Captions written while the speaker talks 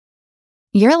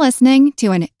You're listening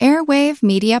to an Airwave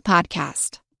Media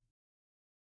Podcast.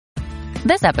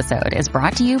 This episode is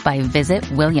brought to you by Visit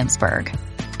Williamsburg.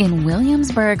 In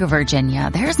Williamsburg, Virginia,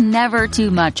 there's never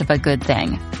too much of a good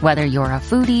thing. Whether you're a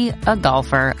foodie, a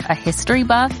golfer, a history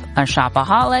buff, a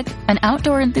shopaholic, an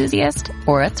outdoor enthusiast,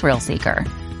 or a thrill seeker,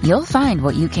 you'll find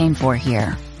what you came for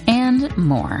here and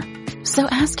more. So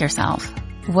ask yourself,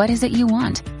 what is it you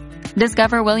want?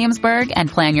 Discover Williamsburg and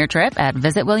plan your trip at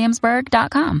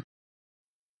visitwilliamsburg.com.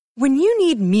 When you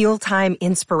need mealtime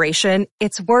inspiration,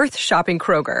 it's worth shopping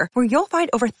Kroger, where you'll find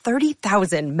over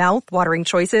 30,000 mouth-watering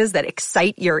choices that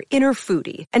excite your inner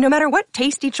foodie. And no matter what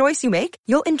tasty choice you make,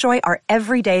 you'll enjoy our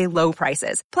everyday low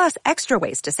prices, plus extra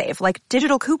ways to save, like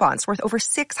digital coupons worth over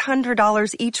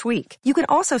 $600 each week. You can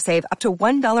also save up to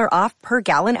 $1 off per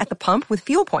gallon at the pump with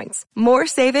fuel points. More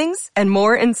savings and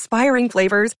more inspiring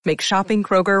flavors make shopping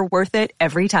Kroger worth it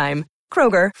every time.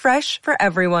 Kroger, fresh for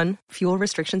everyone. Fuel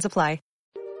restrictions apply.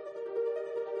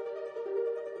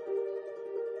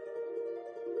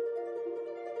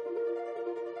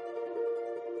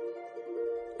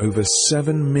 Over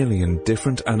 7 million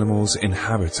different animals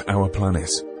inhabit our planet.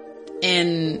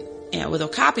 And with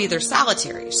Okapi, they're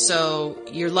solitary. So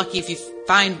you're lucky if you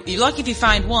find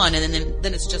one, and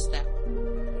then it's just that.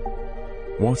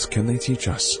 What can they teach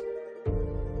us?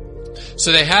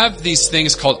 So they have these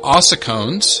things called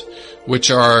ossicones,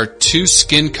 which are two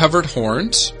skin-covered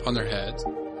horns on their heads.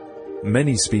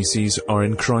 Many species are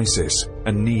in crisis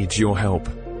and need your help.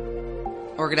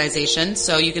 Organization.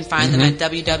 So you can find them at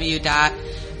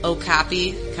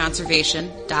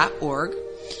www.okapiconservation.org.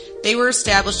 They were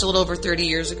established a little over 30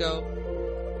 years ago.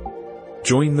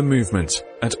 Join the movement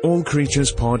at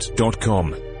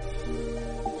allcreaturespod.com. All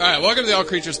right, welcome to the All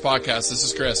Creatures Podcast. This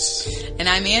is Chris. And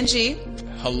I'm Angie.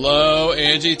 Hello,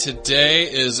 Angie. Today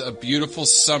is a beautiful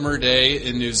summer day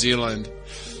in New Zealand.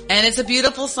 And it's a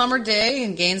beautiful summer day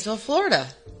in Gainesville, Florida.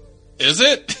 Is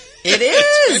it? It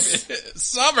is.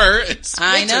 Summer. It's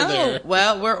winter I know. there.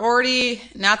 Well, we're already,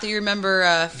 not that you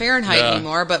remember Fahrenheit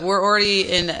anymore, but we're already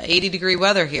in 80-degree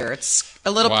weather here. It's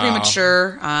a little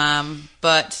premature,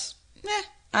 but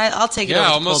I'll take it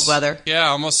over cold weather. Yeah,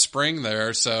 almost spring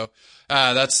there. So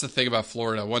that's the thing about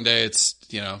Florida. One day it's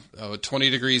 20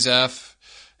 degrees F,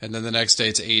 and then the next day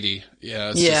it's 80.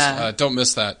 Yeah. Just, don't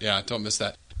miss that. Yeah, don't miss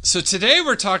that. So today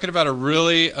we're talking about a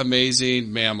really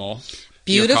amazing mammal.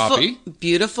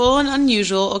 Beautiful and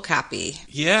unusual Okapi.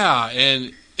 Yeah,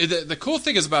 and the cool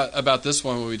thing is about this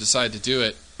one when we decided to do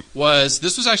it was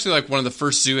this was actually like one of the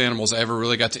first zoo animals I ever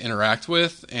really got to interact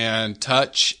with and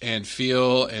touch and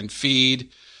feel and feed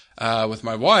with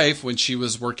my wife when she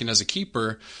was working as a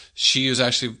keeper.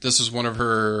 This was one of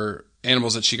her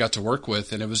animals that she got to work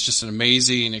with, and it was just an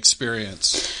amazing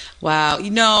experience. Wow.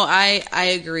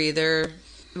 I agree. We're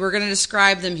going to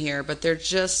describe them here, but they're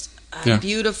just a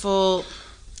beautiful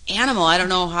animal. I don't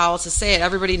know how else to say it.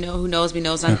 Everybody who knows me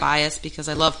knows I'm biased because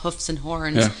I love hoofs and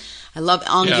horns. Yeah. I love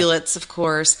ungulates, of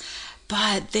course.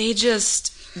 But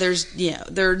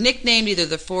they're nicknamed either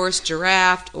the forest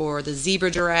giraffe or the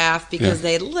zebra giraffe because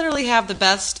they literally have the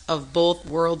best of both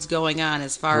worlds going on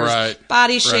as far as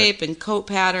body shape and coat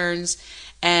patterns.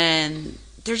 And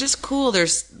they're just cool.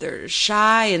 They're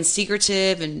shy and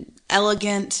secretive and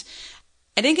elegant.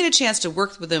 I didn't get a chance to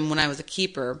work with them when I was a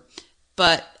keeper,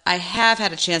 but I have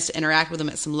had a chance to interact with them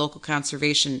at some local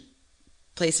conservation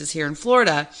places here in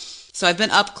Florida. So I've been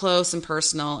up close and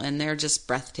personal, and they're just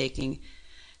breathtaking.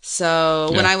 So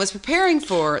when I was preparing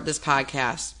for this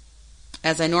podcast,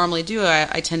 as I normally do,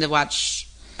 I tend to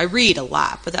I read a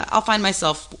lot, but I'll find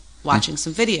myself watching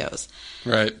some videos.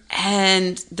 Right.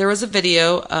 And there was a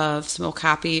video of some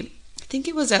Okapi. I think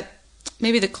it was at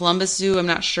maybe the Columbus Zoo, I'm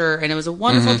not sure. And it was a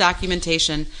wonderful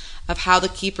documentation of how the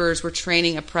keepers were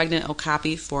training a pregnant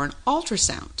Okapi for an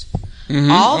ultrasound.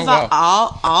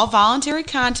 All voluntary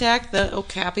contact. The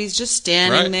Okapi's just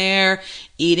standing there,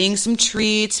 eating some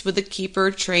treats with the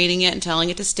keeper, training it and telling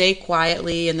it to stay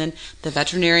quietly. And then the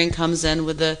veterinarian comes in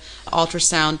with the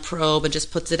ultrasound probe and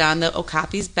just puts it on the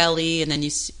Okapi's belly. And then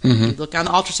you look on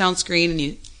the ultrasound screen and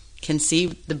you can see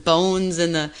the bones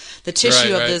and the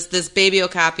tissue of this baby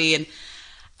Okapi. And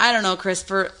I don't know, Chris,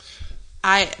 for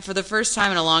the first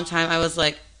time in a long time, I was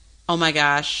like, oh my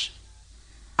gosh,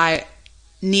 I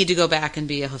need to go back and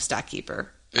be a hoofstock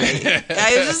keeper.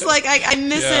 I was just like, I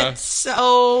miss it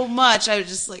so much. I was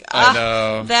just like,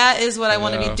 that is what I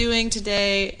want to be doing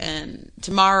today and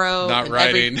tomorrow. Not and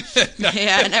writing.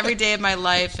 And every day of my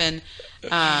life. And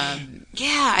I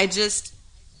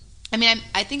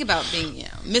think about being,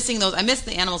 missing those. I miss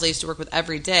the animals I used to work with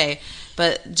every day,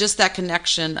 but just that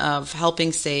connection of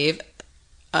helping save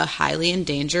a highly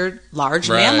endangered large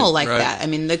mammal like that. I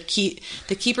mean, the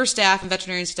keeper staff and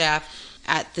veterinarian staff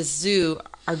at the zoo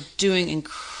are doing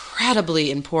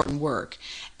incredibly important work.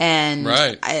 And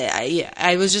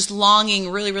I was just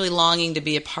really, really longing to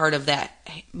be a part of that,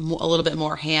 a little bit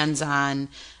more hands-on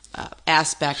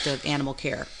aspect of animal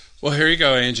care. Well, here you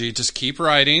go, Angie. Just keep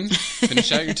writing,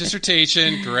 finish out your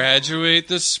dissertation, graduate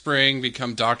this spring,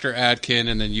 become Dr. Adkin,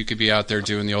 and then you could be out there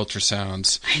doing the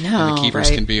ultrasounds. I know, and the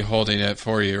keepers can be holding it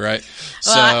for you, right?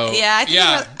 Well,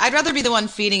 I'd rather be the one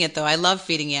feeding it, though. I love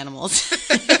feeding animals.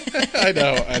 I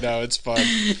know. It's fun.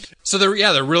 So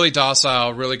they're really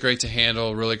docile, really great to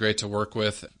handle, really great to work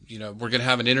with. You know, we're going to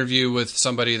have an interview with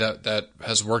somebody that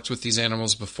has worked with these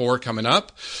animals before coming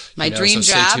up. My dream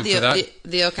job,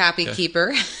 the Okapi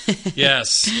keeper.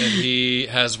 Yes, and he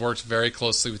has worked very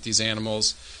closely with these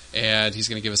animals, and he's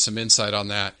going to give us some insight on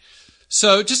that.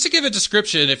 So just to give a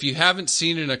description, if you haven't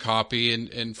seen an Okapi,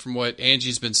 and from what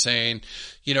Angie's been saying,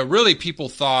 you know, really people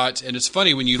thought, and it's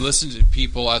funny when you listen to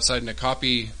people outside an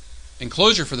Okapi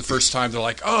enclosure for the first time, they're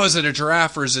like, oh, is it a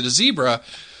giraffe or is it a zebra?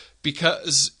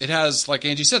 Because it has, like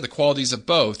Angie said, the qualities of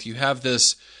both. You have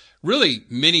this really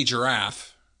mini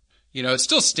giraffe. You know, it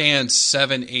still stands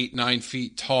 7, 8, 9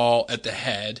 feet tall at the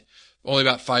head, only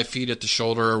about 5 feet at the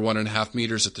shoulder or 1.5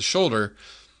 meters at the shoulder,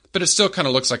 but it still kind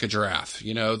of looks like a giraffe.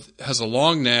 You know, it has a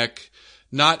long neck,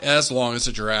 not as long as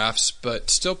a giraffe's,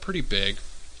 but still pretty big.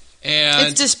 And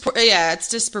it's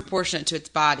disproportionate to its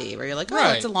body, where you're like,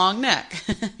 oh, it's a long neck.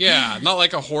 Yeah, not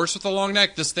like a horse with a long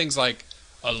neck. This thing's like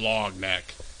a long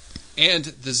neck. And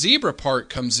the zebra part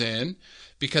comes in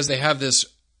because they have this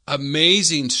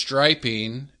amazing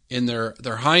striping in their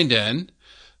hind end,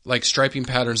 like striping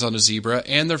patterns on a zebra,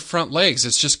 and their front legs.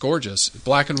 It's just gorgeous.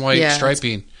 Black and white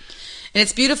striping. And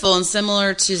it's beautiful, and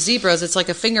similar to zebras, it's like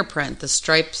a fingerprint. The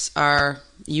stripes are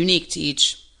unique to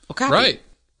each Okapi.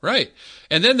 Right.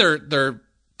 And then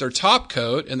their top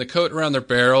coat and the coat around their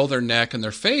barrel, their neck, and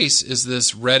their face is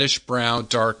this reddish brown,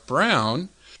 dark brown.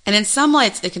 And in some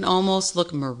lights, it can almost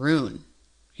look maroon.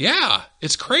 Yeah,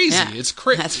 it's crazy. Yeah, it's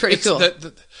crazy. That's pretty cool.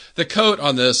 The coat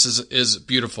on this is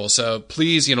beautiful. So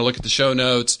please, look at the show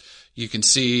notes. You can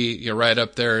see right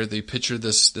up there the picture of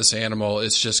this animal.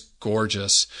 It's just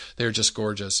gorgeous. They're just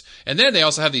gorgeous. And then they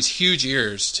also have these huge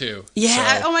ears too.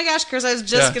 Yeah. So, oh my gosh, Chris, I was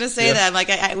just going to say that. Like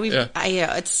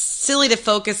it's silly to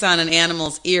focus on an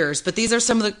animal's ears, but these are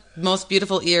some of the most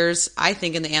beautiful ears I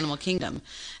think in the animal kingdom.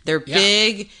 They're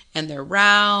big and they're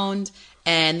round,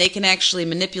 and they can actually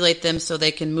manipulate them so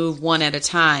they can move one at a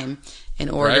time in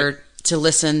order to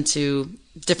listen to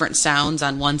different sounds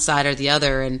on one side or the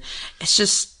other. And it's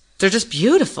just, they're just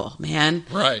beautiful, man.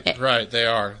 Right. They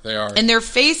are. And their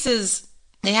faces,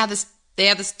 they have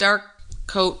this dark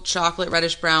coat, chocolate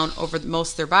reddish brown over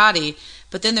most of their body,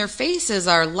 but then their faces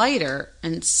are lighter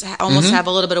and almost have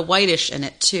a little bit of whitish in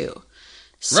it too.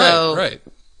 So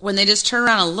when they just turn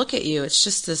around and look at you, it's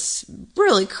just this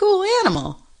really cool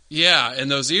animal. Yeah, and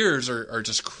those ears are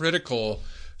just critical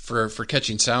for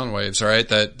catching sound waves, right?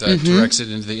 That directs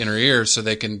it into the inner ear so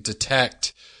they can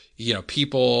detect,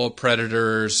 people,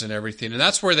 predators, and everything. And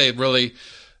that's where they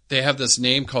have this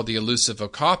name called the Elusive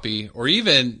Okapi, or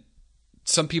even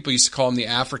some people used to call them the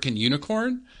African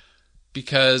unicorn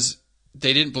because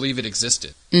they didn't believe it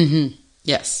existed. Mm-hmm.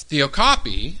 Yes. The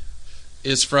Okapi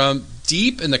is from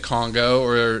deep in the Congo,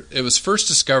 or it was first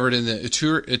discovered in the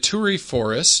Ituri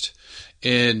forest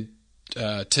in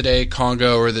today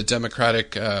Congo, or the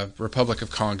Democratic Republic of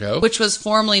Congo. Which was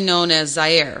formerly known as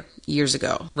Zaire years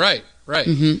ago. Right.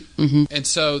 Mm-hmm, mm-hmm. And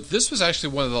so this was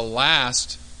actually one of the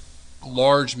last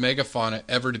large megafauna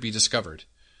ever to be discovered.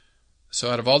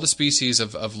 So out of all the species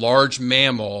of large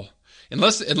mammal,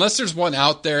 unless there's one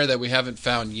out there that we haven't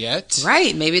found yet.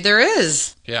 Right, maybe there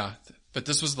is. Yeah, but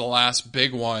this was the last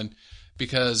big one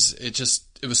because it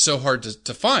was so hard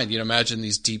to find. Imagine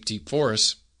these deep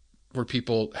forests where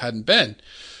people hadn't been.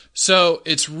 So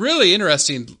it's really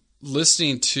interesting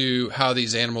listening to how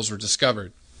these animals were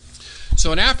discovered.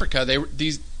 So in Africa,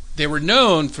 they were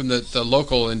known from the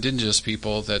local indigenous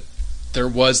people that there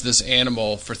was this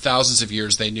animal for thousands of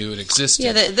years. They knew it existed.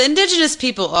 Yeah, the indigenous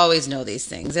people always know these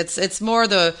things. It's more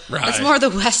the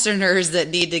Westerners that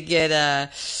need to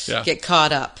get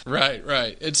caught up.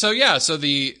 Right. And so so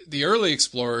the early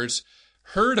explorers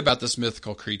heard about this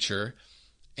mythical creature,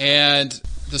 and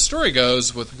the story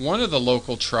goes with one of the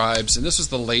local tribes, and this was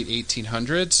the late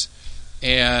 1800s,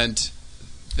 and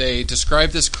they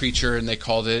described this creature and they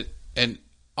called it an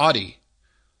Atti.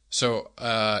 So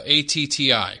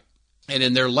Atti. And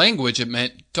in their language, it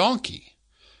meant donkey.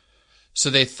 So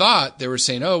they thought, they were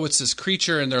saying, oh, what's this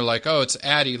creature? And they're like, oh, it's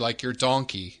Atti, like your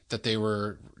donkey that they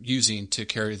were using to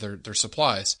carry their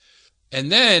supplies.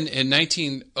 And then in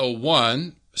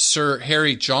 1901, Sir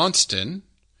Harry Johnston,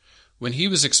 when he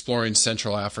was exploring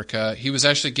Central Africa, he was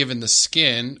actually given the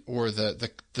skin, or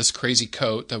this crazy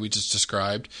coat that we just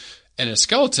described, and a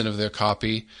skeleton of the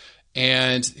Okapi,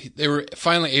 and they were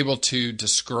finally able to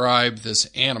describe this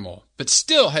animal, but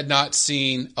still had not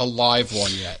seen a live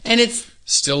one yet. And it's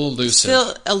still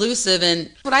elusive.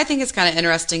 And what I think is kind of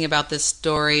interesting about this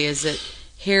story is that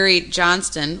Harry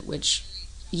Johnston, which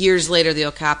years later the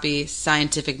Okapi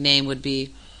scientific name would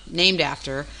be named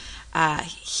after,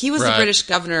 he was the British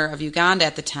governor of Uganda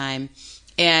at the time,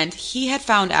 and he had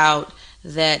found out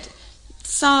that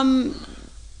some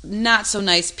not so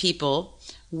nice people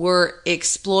were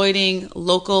exploiting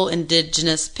local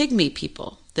indigenous pygmy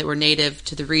people that were native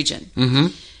to the region. Mm-hmm.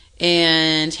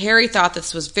 And Harry thought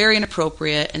this was very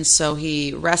inappropriate, and so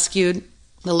he rescued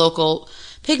the local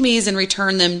pygmies and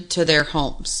returned them to their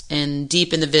homes and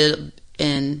deep into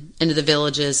the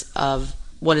villages of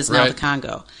what is now the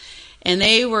Congo. And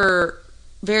they were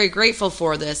very grateful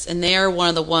for this, and they are one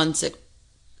of the ones that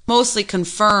mostly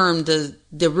confirmed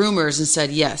the rumors and said,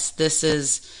 yes,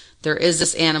 there is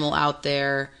this animal out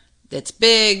there that's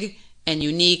big and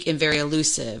unique and very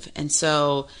elusive. And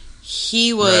so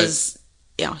he was,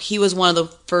 he was one of the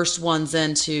first ones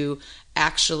then to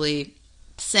actually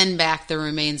send back the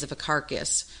remains of a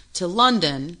carcass to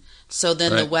London, so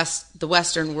then the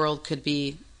Western world could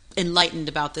be enlightened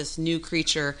about this new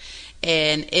creature.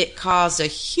 And it caused a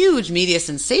huge media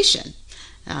sensation.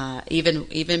 Even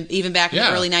back in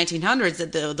the early 1900s,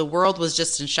 that the world was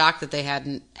just in shock that they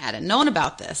hadn't known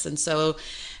about this. And so,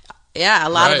 a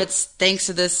lot of it's thanks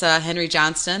to this Henry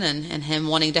Johnston and him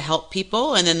wanting to help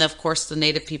people, and then of course the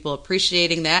native people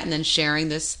appreciating that, and then sharing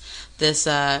this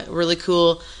really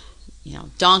cool,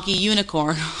 donkey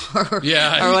unicorn or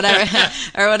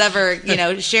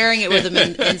whatever, sharing it with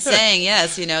them and saying,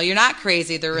 yes, you're not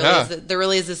crazy. There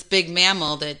really is this big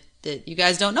mammal that you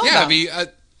guys don't know about. I mean,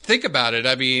 think about it.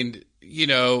 I mean,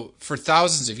 for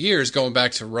thousands of years, going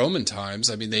back to Roman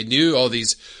times, I mean, they knew all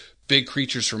these big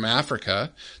creatures from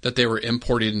Africa that they were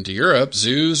imported into Europe.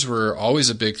 Zoos were always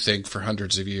a big thing for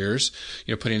hundreds of years,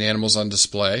 putting animals on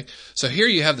display. So here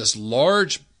you have this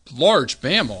large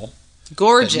mammal,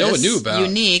 gorgeous, that no one knew about,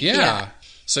 unique. Yeah.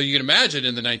 So you can imagine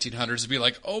in the 1900s, it'd be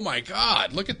like, oh my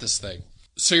God, look at this thing.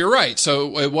 So you're right.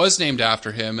 So it was named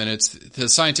after him, and the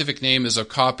scientific name is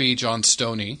Okapi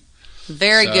johnstoni.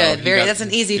 Very good. That's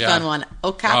an easy, fun one.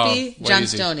 Okapi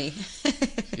johnstoni.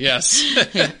 Yes.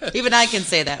 Even I can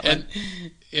say that one.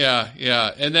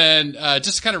 And then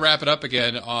just to kind of wrap it up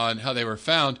again on how they were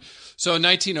found. So in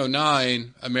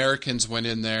 1909, Americans went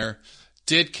in there,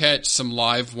 did catch some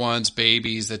live ones,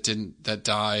 babies that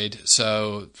died.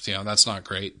 So, that's not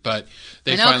great. But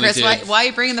they finally Chris, did. Why are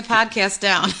you bringing the podcast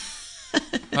down?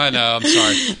 I know, I'm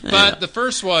sorry. But the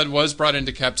first one was brought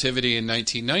into captivity in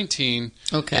 1919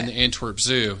 in the Antwerp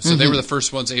Zoo. So they were the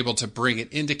first ones able to bring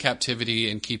it into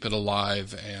captivity and keep it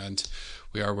alive, and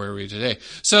we are where we are today.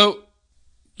 So,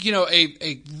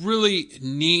 a really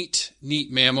neat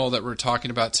mammal that we're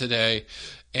talking about today.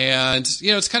 And,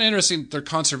 it's kind of interesting, their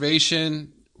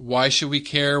conservation. Why should we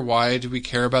care? Why do we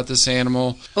care about this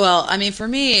animal? Well, I mean, for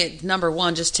me, number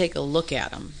one, just take a look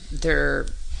at them.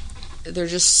 They're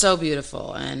just so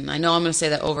beautiful. And I know I'm going to say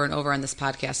that over and over on this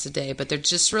podcast today, but they're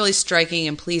just really striking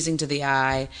and pleasing to the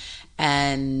eye.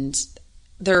 And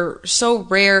they're so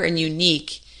rare and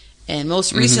unique. And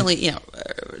most recently,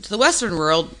 to the Western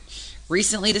world,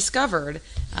 recently discovered,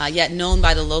 yet known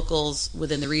by the locals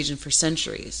within the region for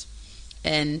centuries.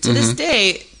 And to this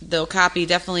day, the Okapi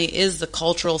definitely is the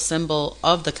cultural symbol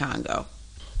of the Congo.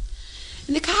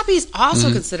 And the Okapi is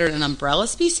also considered an umbrella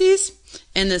species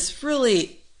in this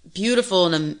really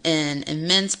beautiful and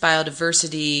immense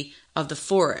biodiversity of the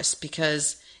forest,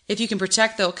 because if you can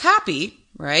protect the Okapi,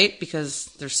 right, because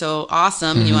they're so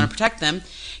awesome and you want to protect them,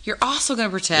 you're also going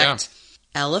to protect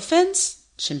elephants,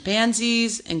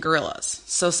 chimpanzees, and gorillas.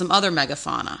 So some other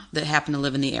megafauna that happen to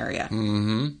live in the area.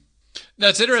 Mm-hmm. Now,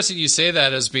 it's interesting you say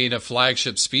that as being a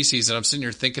flagship species, and I'm sitting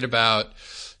here thinking about,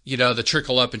 the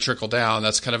trickle up and trickle down.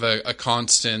 That's kind of a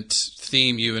constant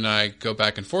theme you and I go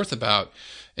back and forth about.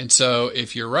 And so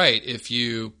if you're right, if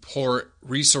you pour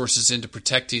resources into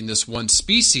protecting this one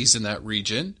species in that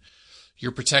region,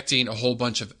 you're protecting a whole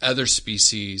bunch of other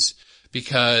species,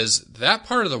 because that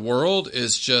part of the world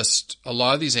is just, a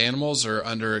lot of these animals are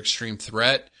under extreme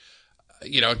threat.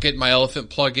 Get my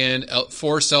elephant plug in.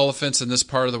 Forest elephants in this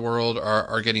part of the world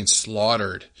are getting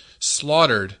slaughtered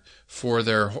for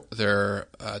their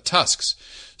tusks.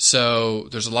 So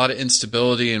there's a lot of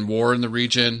instability and war in the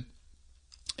region.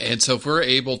 And so if we're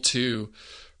able to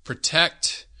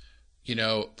protect,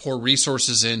 pour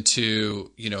resources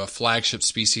into, a flagship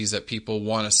species that people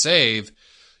want to save,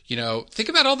 think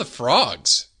about all the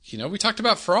frogs. We talked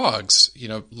about frogs,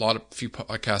 a few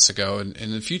podcasts ago, and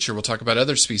in the future we'll talk about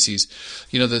other species,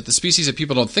 the species that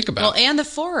people don't think about. Well, and the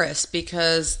forest,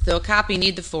 because the Okapi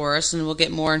need the forest, and we'll get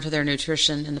more into their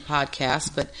nutrition in the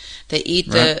podcast, but they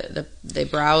eat they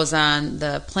browse on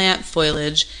the plant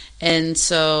foliage, and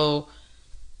so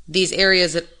these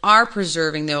areas that are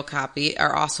preserving the Okapi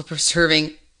are also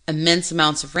preserving immense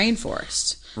amounts of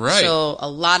rainforest. Right. So a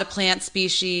lot of plant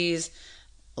species,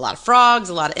 a lot of frogs,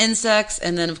 a lot of insects,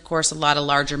 and then, of course, a lot of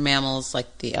larger mammals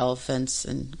like the elephants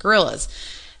and gorillas.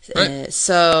 Right.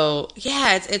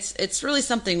 It's really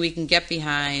something we can get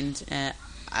behind, at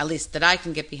least that I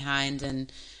can get behind,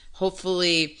 and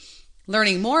hopefully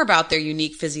learning more about their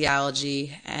unique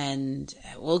physiology, and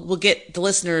we'll get the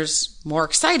listeners more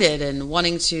excited and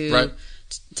wanting to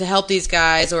help these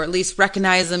guys, or at least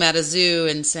recognize them at a zoo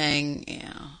and saying,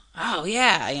 oh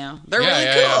yeah, they're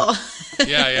really cool.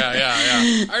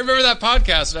 Yeah. I remember that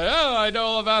podcast. I know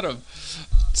all about them.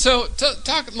 So,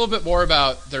 talk a little bit more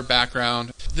about their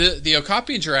background. The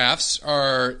Okapi giraffes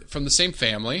are from the same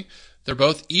family. They're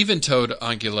both even-toed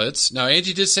ungulates. Now,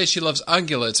 Angie did say she loves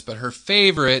ungulates, but her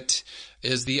favorite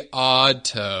is the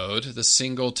odd-toed, the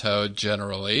single-toed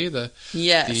generally. The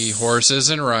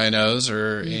horses and rhinos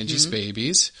are Angie's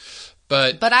babies.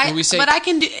 But I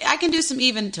can do some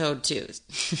even-toed too.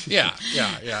 Yeah.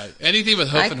 Anything with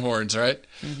hoof and horns, right?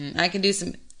 Mm-hmm. I can do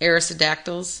some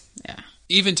aristodactyls. Yeah.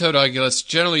 Even-toed ungulates,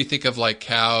 generally you think of like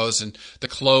cows and the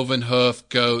cloven hoof,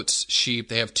 goats, sheep.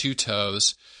 They have two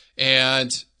toes.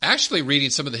 And actually reading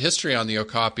some of the history on the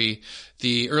Okapi,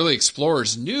 the early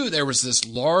explorers knew there was this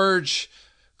large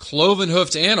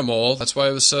cloven-hoofed animal. That's why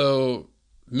it was so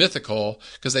mythical,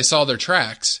 because they saw their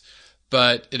tracks.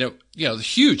 But, the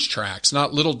huge tracks,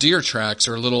 not little deer tracks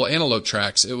or little antelope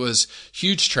tracks. It was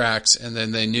huge tracks, and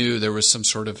then they knew there was some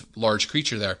sort of large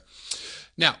creature there.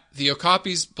 Now, the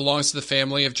Okapis belongs to the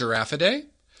family of Giraffidae,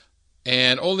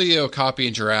 and only the Okapi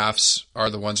and giraffes are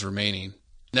the ones remaining.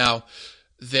 Now,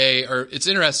 it's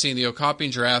interesting, the Okapi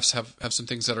and giraffes have some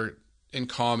things that are in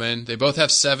common. They both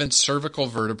have 7 cervical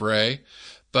vertebrae,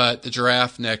 but the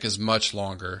giraffe neck is much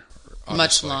longer.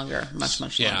 Obviously. Much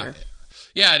longer.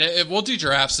 Yeah, we'll do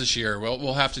giraffes this year.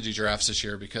 We'll have to do giraffes this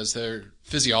year because their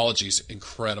physiology is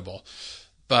incredible.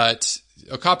 But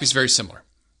Okapi is very similar,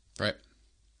 right?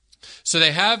 So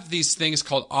they have these things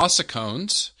called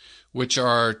ossicones, which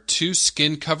are 2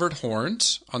 skin-covered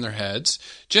horns on their heads.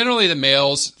 Generally, the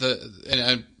males,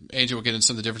 and Angie will get into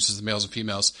some of the differences of the males and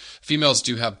females. Females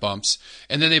do have bumps.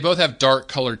 And then they both have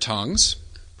dark-colored tongues,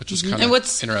 which is kind of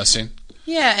interesting.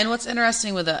 Yeah, and what's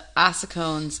interesting with the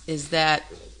ossicones is that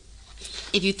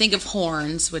if you think of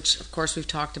horns, which of course we've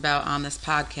talked about on this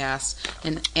podcast,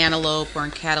 in antelope or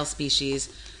in cattle species,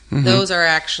 those are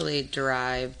actually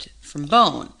derived from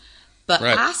bone. But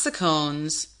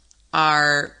ossicones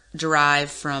are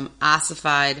derived from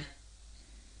ossified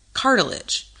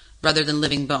cartilage rather than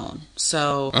living bone.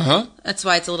 So that's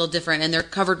why it's a little different. And they're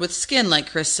covered with skin, like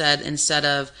Chris said, instead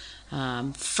of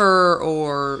fur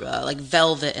or like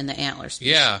velvet in the antlers.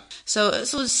 Yeah. So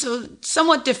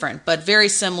somewhat different, but very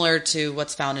similar to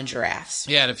what's found in giraffes.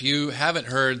 Yeah, and if you haven't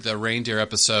heard the reindeer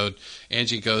episode,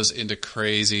 Angie goes into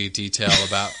crazy detail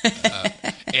about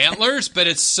antlers, but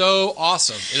it's so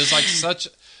awesome. It is like such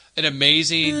an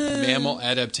amazing mammal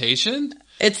adaptation.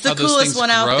 It's the coolest one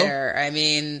out there. I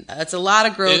mean, it's a lot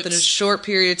of growth in a short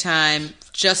period of time.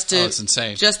 It's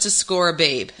insane. Just to score a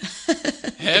babe.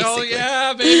 Hell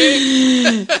yeah,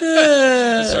 baby!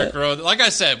 Start growing. Like I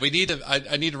said,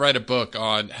 I need to write a book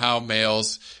on how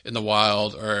males in the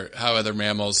wild or how other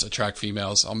mammals attract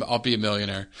females. I'll be a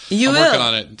millionaire. I'm working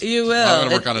on it. You will. I'm going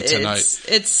to work on it tonight.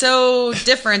 It's so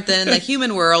different than the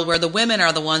human world where the women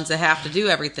are the ones that have to do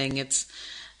everything.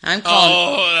 I'm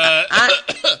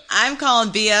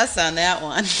calling BS on that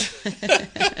one.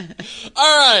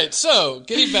 All right, so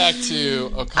getting back to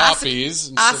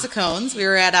okapis, ossicones. We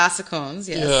were at ossicones.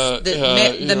 Yes,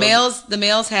 the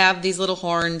males have these little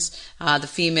horns. The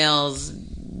females,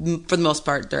 for the most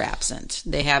part, they're absent.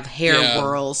 They have hair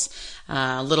whorls,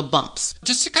 little bumps.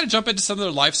 Just to kind of jump into some of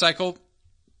their life cycle.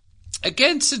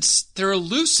 Again, since they're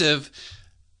elusive,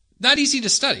 not easy to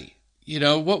study.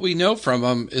 What we know from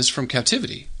them is from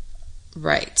captivity.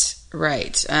 Right.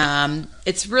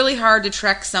 It's really hard to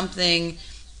track something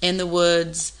in the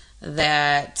woods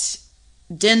that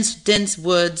dense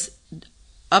woods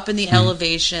up in the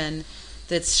elevation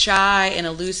that's shy and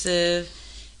elusive.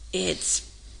 It's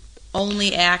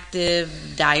only active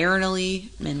diurnally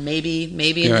and maybe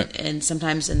and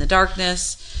sometimes in the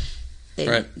darkness.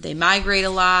 They migrate a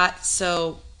lot.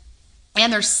 So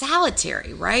and they're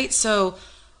solitary, right? So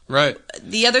right.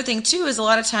 The other thing too is a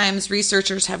lot of times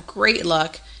researchers have great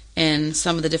luck in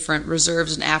some of the different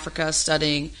reserves in Africa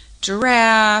studying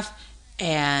giraffe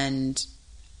and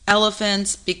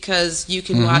elephants, because you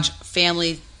can watch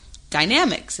family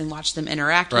dynamics and watch them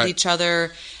interact with each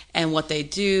other and what they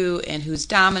do and who's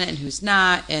dominant and who's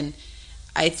not. And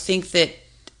I think that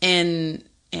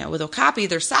with Okapi,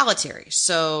 they're solitary,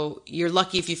 so you're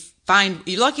lucky if you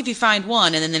find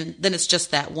one, and then it's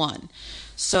just that one.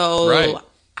 So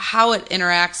how it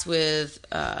interacts with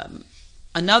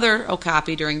another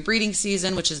Okapi during breeding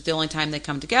season, which is the only time they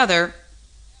come together,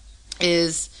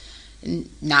 is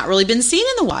not really been seen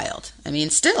in the wild. I mean,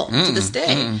 still to this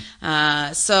day.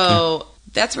 So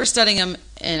that's where studying them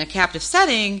in a captive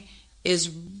setting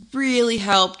is really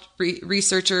helped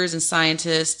researchers and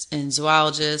scientists and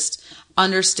zoologists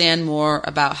understand more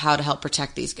about how to help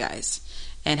protect these guys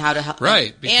and how to help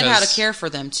and how to care for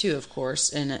them too, of course,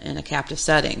 in a captive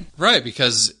setting. Right,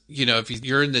 because if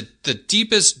you're in the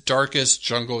deepest, darkest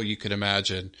jungle you could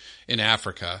imagine in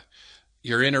Africa,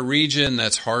 you're in a region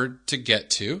that's hard to get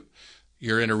to.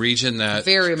 You're in a region that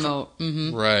very remote,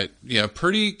 right?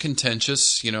 Pretty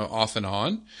contentious. Off and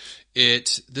on.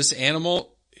 This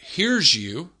animal hears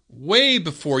you way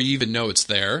before you even know it's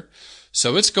there,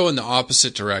 so it's going the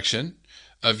opposite direction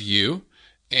of you,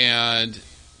 and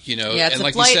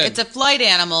it's a flight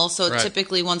animal, so it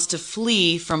typically wants to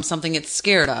flee from something it's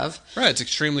scared of. Right, it's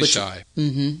extremely shy.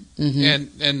 And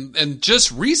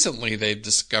just recently they've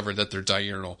discovered that they're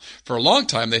diurnal. For a long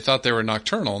time they thought they were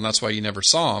nocturnal, and that's why you never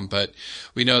saw them. But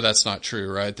we know that's not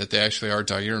true, right? That they actually are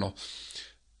diurnal.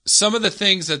 Some of the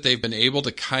things that they've been able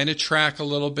to kind of track a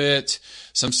little bit,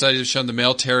 some studies have shown the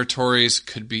male territories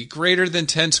could be greater than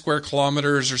 10 square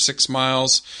kilometers or 6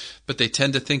 miles, but they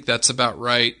tend to think that's about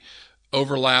right.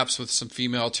 Overlaps with some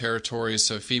female territories,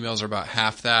 so females are about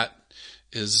half that,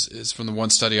 is from the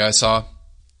one study I saw.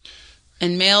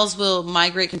 And males will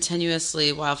migrate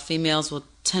continuously, while females will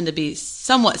tend to be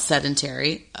somewhat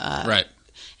sedentary. Right.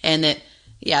 And that,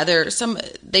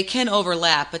 they can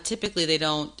overlap, but typically they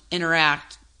don't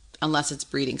interact unless it's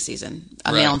breeding season,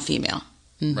 male and female.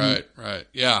 Right.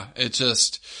 Yeah, it's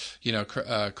just,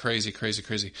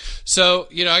 crazy. So,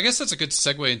 I guess that's a good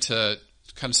segue into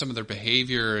kind of some of their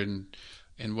behavior and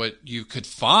what you could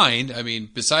find,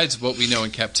 besides what we know in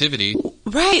captivity.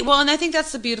 Right. Well, and I think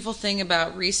that's the beautiful thing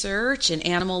about research and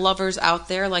animal lovers out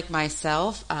there like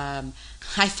myself. I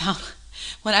found,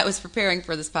 when I was preparing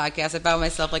for this podcast, I found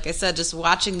myself, like I said, just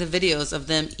watching the videos of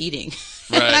them eating.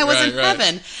 And I was in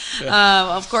heaven.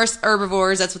 Yeah. Of course,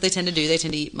 herbivores, that's what they tend to do. They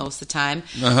tend to eat most of the time.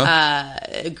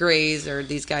 Graze, or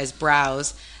these guys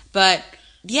browse. But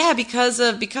yeah, because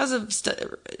of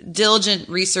diligent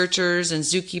researchers and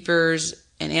zookeepers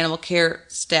and animal care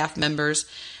staff members,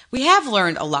 we have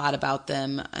learned a lot about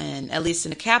them, and at least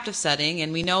in a captive setting.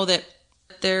 And we know that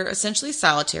they're essentially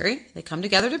solitary. They come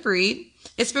together to breed.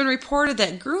 It's been reported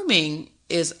that grooming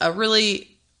is a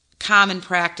really common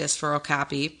practice for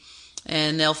Okapi,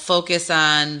 and they'll focus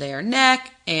on their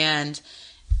neck, and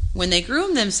when they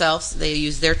groom themselves, they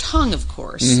use their tongue, of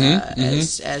course,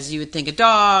 as you would think a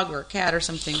dog or a cat or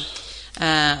something.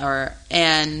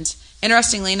 And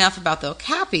interestingly enough, about the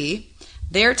Okapi,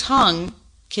 their tongue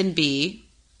can be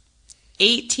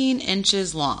 18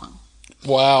 inches long.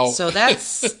 Wow! So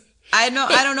that's I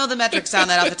don't know the metrics on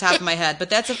that off the top of my head,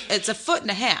 but it's a foot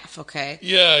and a half. Okay.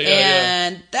 Yeah.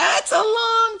 And that's a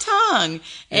long tongue.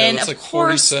 Yeah, and that's of like course,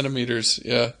 40 centimeters.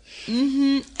 Yeah.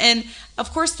 And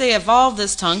of course, they evolved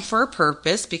this tongue for a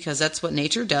purpose, because that's what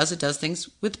nature does. It does things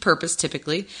with purpose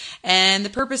typically. And the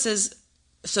purpose is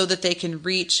so that they can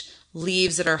reach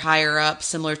leaves that are higher up,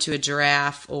 similar to a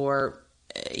giraffe, or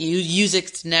use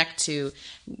its neck to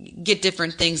get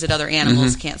different things that other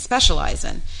animals can't specialize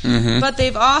in. But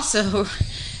they've also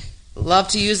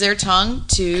loved to use their tongue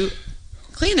to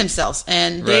clean themselves.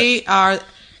 And they are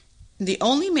the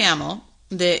only mammal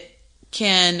that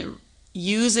can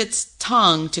use its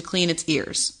tongue to clean its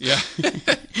ears. Yeah.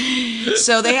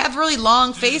 So they have really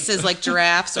long faces, like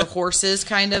giraffes or horses,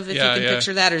 kind of, if you can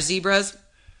picture that, or zebras.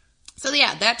 So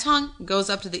yeah, that tongue goes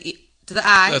up to the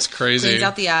eye. That's crazy. Cleans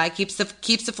out the eye, keeps the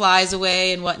flies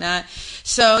away and whatnot.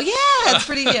 So yeah, it's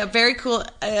pretty very cool.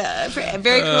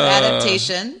 Very cool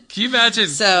adaptation. Can you imagine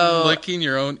licking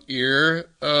your own ear?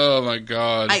 Oh my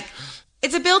god!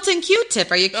 It's a built-in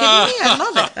Q-tip. Are you kidding me? I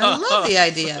love it. I love the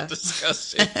idea.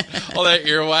 Disgusting. All that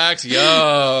earwax.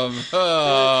 Yum.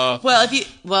 Oh.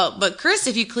 But Chris,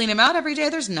 if you clean them out every day,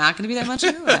 there's not going to be that much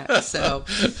earwax. So.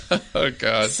 Oh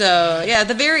God. So yeah,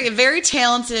 the very, very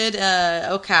talented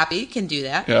Okapi can do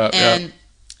that. Yeah. And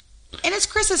as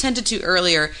Chris has hinted to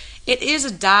earlier, it is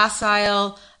a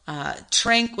docile,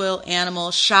 tranquil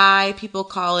animal, shy, people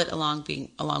call it, along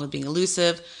with being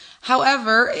elusive.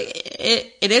 However,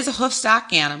 it is a hoof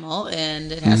stock animal,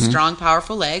 and it has strong,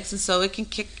 powerful legs, and so it can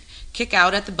kick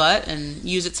out at the butt and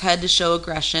use its head to show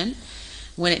aggression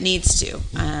when it needs to.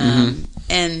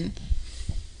 And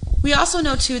we also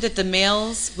know, too, that the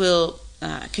males will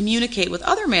communicate with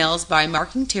other males by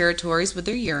marking territories with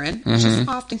their urine, which is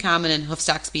often common in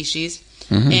hoofstock species.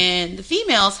 And the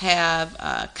females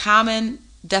have common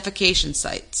defecation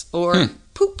sites or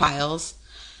poop piles.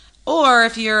 Or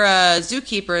if you're a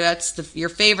zookeeper, that's your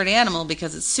favorite animal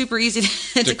because it's super easy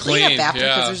to clean up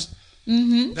after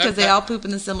because they all poop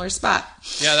in a similar spot.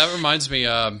 Yeah, that reminds me.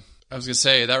 I was gonna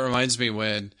say that reminds me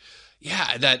when,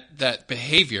 that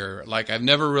behavior. Like I've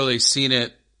never really seen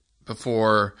it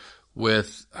before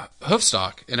with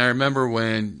hoofstock, and I remember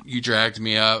when you dragged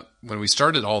me out when we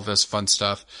started all this fun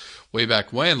stuff way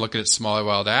back when, looking at Smalley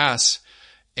Wild Ass,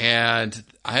 and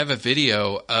I have a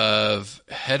video of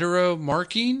hetero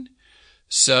marking.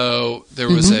 So there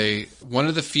was one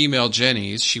of the female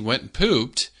jennies, she went and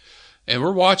pooped, and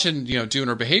we're watching, doing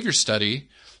her behavior study,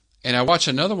 and I watch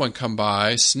another one come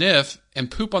by, sniff,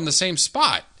 and poop on the same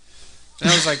spot. And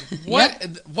I was like,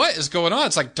 what is going on?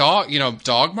 It's like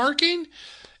dog marking?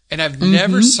 And I've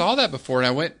never saw that before. And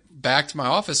I went back to my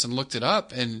office and looked it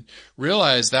up and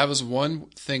realized that was one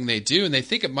thing they do. And they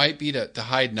think it might be to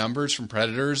hide numbers from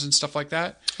predators and stuff like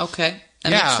that. Okay. That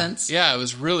makes sense. Yeah, it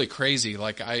was really crazy.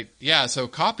 So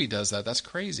Okapi does that. That's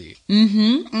crazy.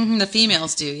 The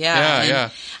females do, Yeah.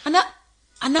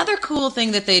 Another cool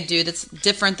thing that they do that's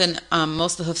different than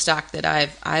most of the hoofstock that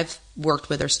I've worked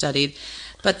with or studied,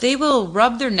 but they will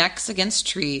rub their necks against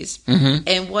trees,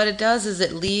 and what it does is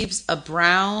it leaves a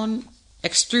brown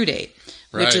extrudate,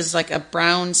 which is like a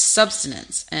brown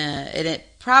substance, and it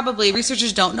probably,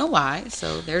 researchers don't know why,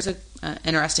 so there's an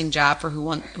interesting job for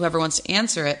whoever wants to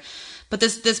answer it. But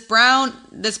this brown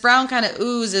kind of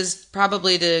ooze is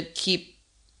probably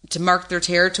to mark their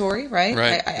territory, right?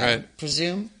 I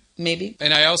presume, maybe.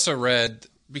 And I also read,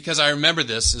 because I remember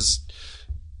this is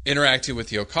interacting with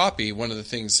the Okapi, one of the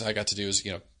things I got to do is,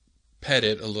 pet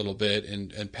it a little bit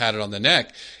and pat it on the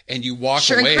neck, and you walk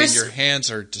away and your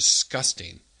hands are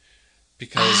disgusting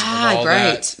because of all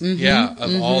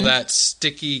that, all that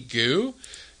sticky goo.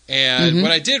 And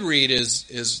what I did read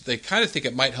is they kind of think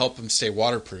it might help them stay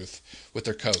waterproof with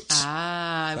their coats.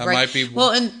 That might be.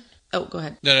 Well, go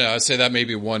ahead. No. I'd say that may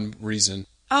be one reason.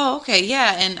 Oh, okay,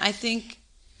 yeah, and I think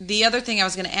the other thing I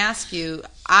was going to ask you,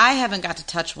 I haven't got to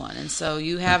touch one, and so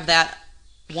you have that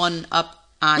one up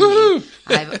on me.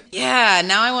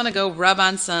 Now I want to go rub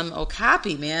on some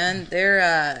Okapi, man.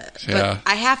 But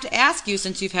I have to ask you,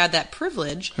 since you've had that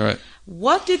privilege,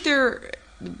 what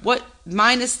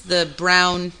minus the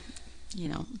brown,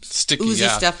 sticky oozy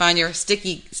stuff on your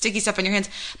sticky stuff on your hands,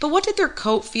 but what did their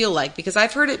coat feel like? Because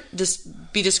I've heard it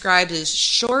be described as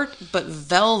short but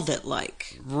velvet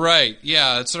like. Right.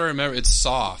 Yeah, that's what I remember. It's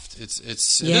soft. This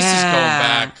is going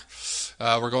back.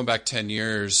 We're going back 10,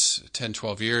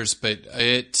 12 years, but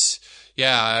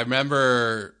I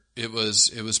remember it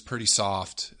was pretty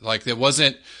soft. Like it was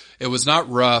not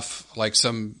rough like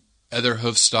some other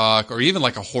hoofstock or even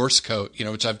like a horse coat,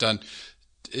 which I've done.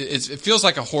 It feels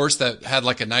like a horse that had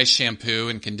like a nice shampoo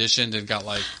and conditioned and got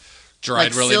like dried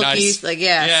like really silky,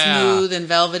 nice. Smooth and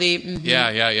velvety.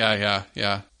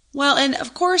 Yeah. Well, and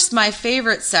of course, my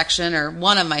favorite section, or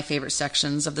one of my favorite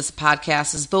sections of this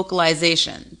podcast, is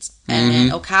vocalizations.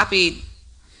 And Okapi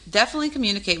definitely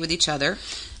communicate with each other.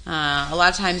 A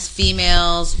lot of times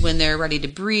females when they're ready to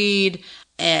breed,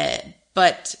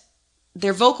 but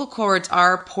their vocal cords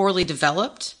are poorly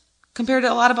developed compared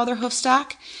to a lot of other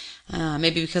hoofstock.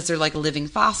 Maybe because they're like a living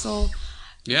fossil.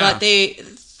 Yeah. But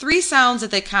 3 sounds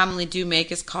that they commonly do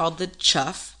make is called the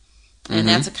chuff. And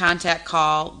that's a contact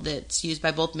call that's used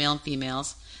by both male and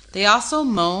females. They also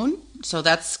moan. So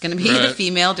that's going to be the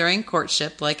female during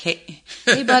courtship. Like, hey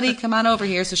buddy, come on over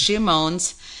here. So she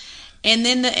moans. And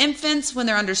then the infants, when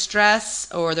they're under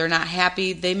stress or they're not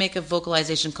happy, they make a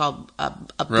vocalization called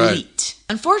a bleat.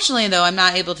 Unfortunately, though, I'm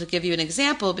not able to give you an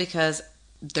example because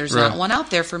there's not one out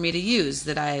there for me to use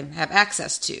that I have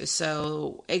access to.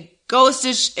 So it goes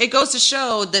to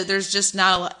show that there's just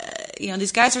not a lot,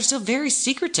 these guys are still very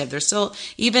secretive. They're still,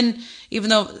 even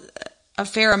though a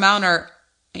fair amount are,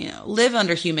 live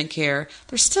under human care,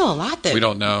 there's still a lot that we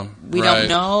don't know. Don't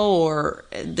know, or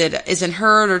that isn't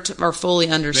heard or fully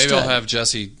understood. Maybe I'll have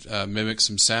Jesse mimic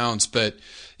some sounds, but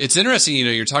it's interesting,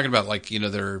 you're talking about like,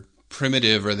 they're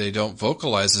primitive or they don't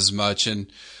vocalize as much. And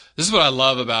this is what I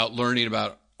love about learning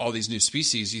about all these new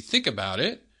species. You think about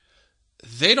it,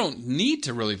 they don't need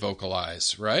to really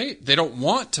vocalize, right? They don't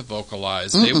want to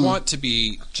vocalize. They want to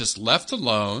be just left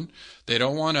alone. They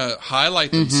don't want to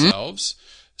highlight themselves.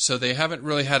 So they haven't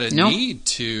really had a need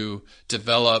to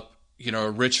develop,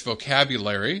 a rich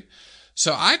vocabulary.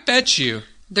 So I bet you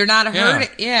they're not a herd.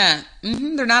 Yeah.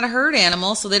 They're not a herd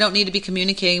animal, so they don't need to be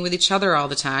communicating with each other all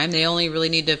the time. They only really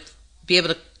need to be able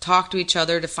to talk to each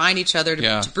other, to find each other,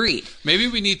 to breed. Maybe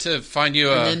we need to find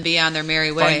you and then be on their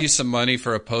merry way. Find you some money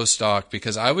for a postdoc,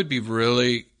 because it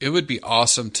would be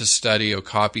awesome to study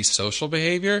Okapi social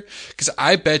behavior, because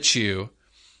I bet you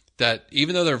that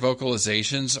even though their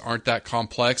vocalizations aren't that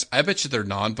complex, I bet you their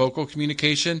non-vocal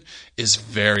communication is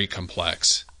very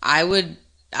complex. I would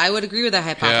agree with that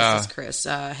hypothesis, Chris.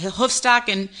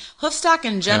 Hoofstock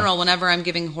in general, whenever I'm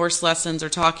giving horse lessons or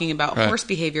talking about horse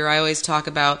behavior, I always talk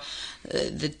about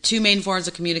the two main forms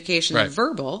of communication, the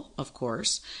verbal, of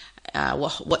course,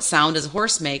 what sound does a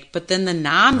horse make, but then the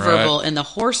nonverbal in the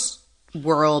horse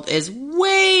world is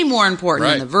way more important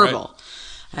than the verbal.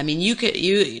 I mean, you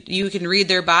can read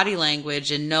their body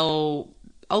language and know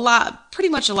pretty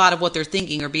much a lot of what they're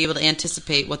thinking, or be able to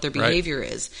anticipate what their behavior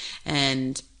is.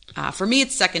 And for me,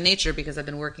 it's second nature, because I've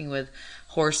been working with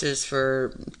horses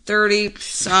for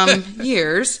 30-some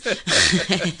years.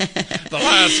 The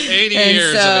last 80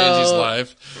 years of Angie's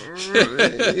life.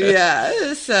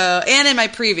 Yeah. So, and in my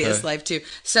previous life too.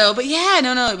 So, but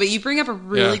but you bring up a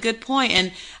really good point.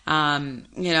 And, and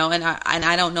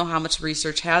I don't know how much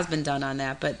research has been done on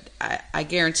that, but I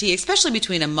guarantee, especially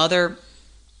between a mother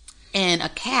and a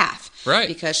calf,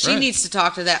 because she needs to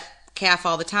talk to that calf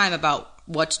all the time about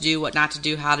what to do, what not to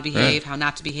do, how to behave, how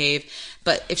not to behave.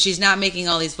 But if she's not making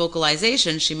all these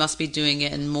vocalizations, she must be doing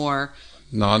it in more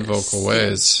non-vocal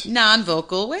ways.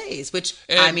 Non-vocal ways, which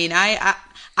I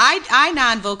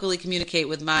non-vocally communicate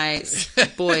with my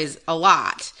boys a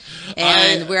lot,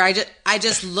 and where I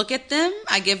just look at them,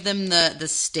 I give them the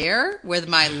stare with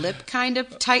my lip kind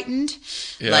of tightened,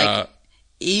 like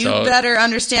you better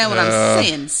understand what I'm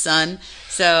saying, son.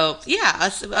 So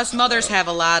us mothers have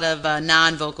a lot of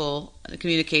non-vocal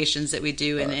communications that we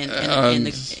do, and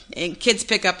kids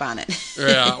pick up on it.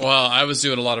 Well, I was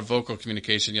doing a lot of vocal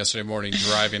communication yesterday morning,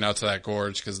 driving out to that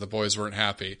gorge because the boys weren't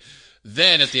happy.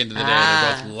 Then at the end of the day,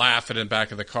 they're both laughing in the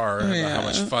back of the car about how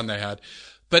much fun they had.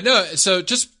 But no, so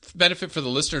just benefit for the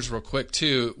listeners real quick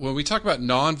too. When we talk about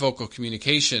non-vocal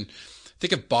communication,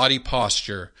 think of body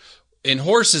posture. In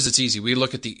horses, it's easy. We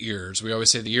look at the ears. We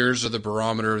always say the ears are the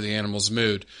barometer of the animal's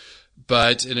mood.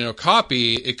 But in an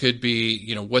Okapi, it could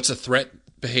be, what's a threat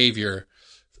behavior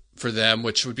for them,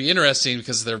 which would be interesting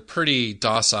because they're pretty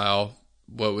docile.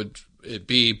 What would it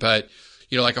be? But,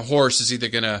 like a horse is either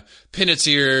going to pin its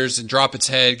ears and drop its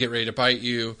head, get ready to bite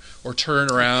you, or turn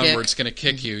around where it's going to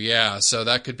kick you. Yeah. So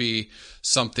that could be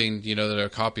something, that a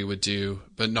Okapi would do,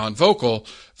 but non-vocal,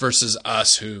 versus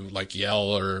us who like yell,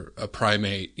 or a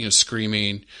primate,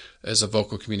 screaming as a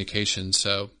vocal communication.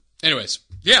 So anyways,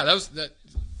 that was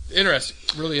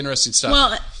interesting, really interesting stuff.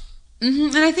 Well,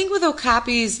 and I think with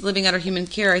Okapis living under human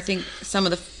care, I think some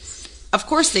of of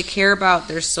course they care about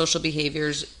their social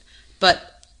behaviors, but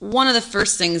one of the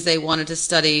first things they wanted to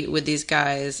study with these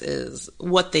guys is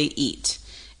what they eat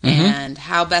and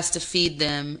how best to feed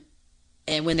them.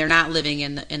 And when they're not living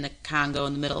in the Congo,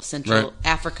 in the middle of Central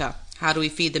Africa, how do we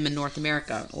feed them in North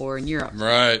America or in Europe?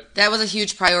 Right. That was a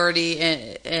huge priority.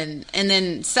 And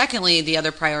then secondly, the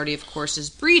other priority, of course,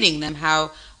 is breeding them.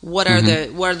 What are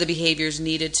the behaviors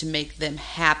needed to make them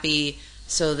happy,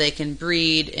 so they can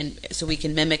breed, and so we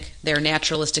can mimic their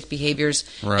naturalistic behaviors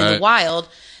in the wild.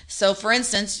 So, for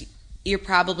instance, you're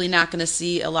probably not going to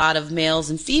see a lot of males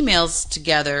and females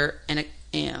together in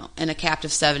a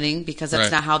captive setting, because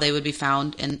that's not how they would be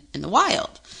found in the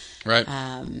wild. Right.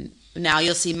 Now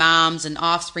you'll see moms and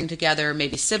offspring together,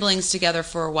 maybe siblings together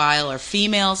for a while, or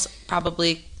females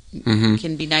probably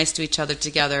can be nice to each other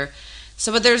together.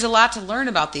 So, but there's a lot to learn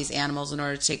about these animals in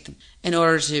order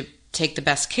to take the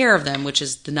best care of them, which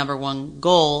is the number one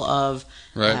goal of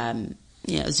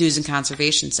zoos and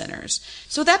conservation centers.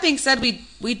 So with that being said,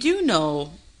 we do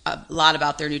know a lot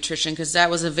about their nutrition, because that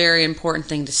was a very important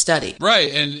thing to study.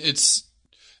 Right, and it's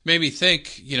made me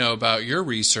think, about your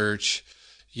research,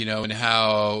 and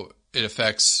how it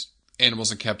affects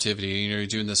animals in captivity. You're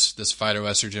doing this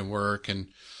phytoestrogen work, and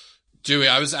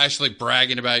I was actually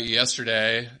bragging about you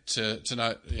yesterday to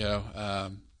not,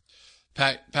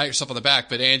 pat yourself on the back,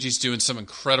 but Angie's doing some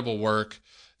incredible work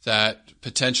that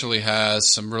potentially has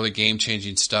some really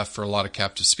game-changing stuff for a lot of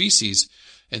captive species.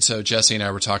 And so Jesse and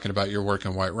I were talking about your work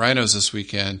on white rhinos this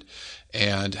weekend,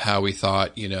 and how we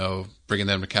thought, bringing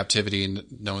them to captivity and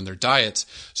knowing their diets.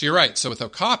 So you're right. So with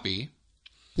Okapi,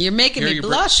 You're making me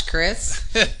blush, Chris.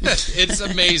 It's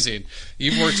amazing.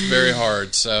 You've worked very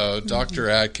hard. So Dr.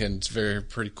 Adkins,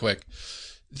 pretty quick.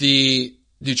 The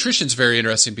nutrition's very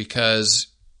interesting because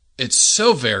it's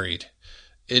so varied.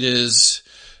 It is,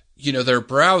 they're a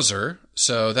browser.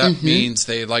 So that means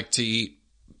they like to eat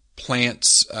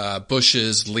plants,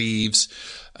 bushes, leaves.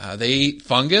 They eat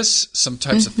fungus, some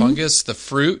types of fungus, the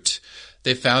fruit.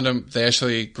 They found them. They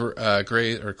actually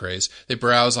graze. They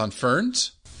browse on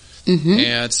ferns.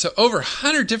 And so over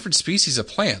 100 different species of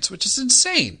plants, which is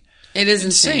insane. It is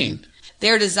insane.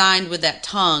 They're designed with that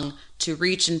tongue to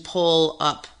reach and pull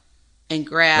up and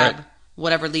grab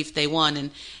whatever leaf they want.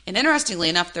 And interestingly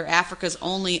enough, they're Africa's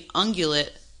only ungulate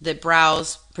that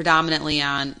browse predominantly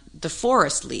on the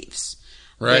forest leaves.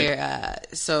 Right.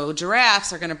 So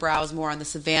giraffes are going to browse more on the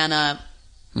savanna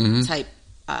type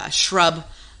shrub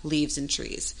leaves and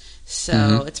trees.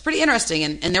 So it's pretty interesting.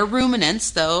 And they're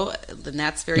ruminants, though, and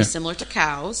that's very similar to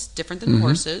cows, different than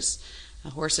horses.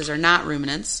 Horses are not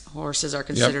ruminants. Horses are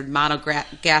considered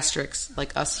monogastrics,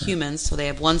 like us humans, so they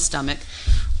have one stomach,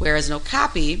 whereas an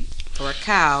okapi, or a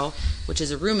cow, which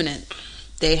is a ruminant,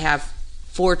 they have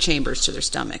 4 chambers to their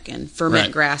stomach, and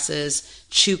ferment grasses,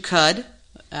 chew cud,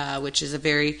 which is a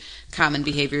very common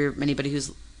behavior. Anybody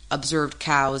who's observed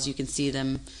cows, you can see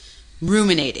them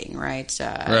ruminating, right? So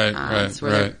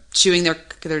they're chewing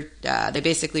they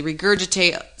basically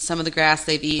regurgitate some of the grass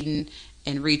they've eaten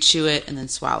and re-chew it and then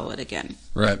swallow it again.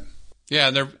 Right. Yeah,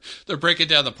 and they're breaking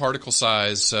down the particle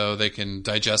size so they can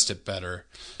digest it better.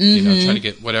 Try to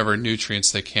get whatever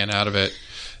nutrients they can out of it.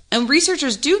 And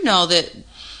researchers do know that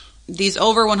these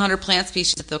over 100 plant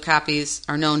species that the okapis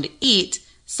are known to eat,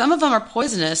 some of them are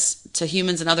poisonous to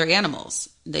humans and other animals.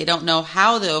 They don't know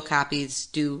how the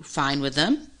okapis do fine with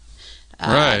them.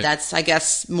 That's, I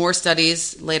guess, more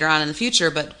studies later on in the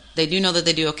future, but they do know that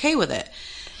they do okay with it.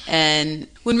 And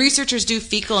when researchers do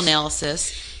fecal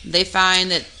analysis, they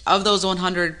find that of those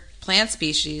 100 plant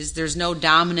species, there's no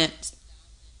dominant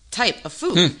type of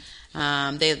food.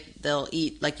 They'll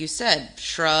eat, like you said,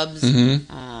 shrubs,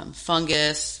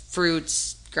 fungus,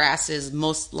 fruits, grasses,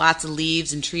 lots of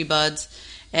leaves and tree buds,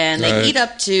 and they eat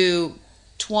up to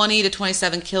 20 to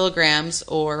 27 kilograms,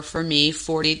 or for me,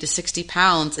 40 to 60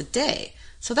 pounds a day.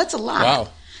 So that's a lot. Wow.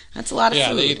 That's a lot of food.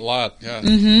 Yeah, they eat a lot. Yeah,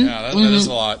 that is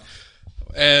a lot.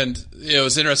 And it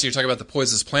was interesting you talk about the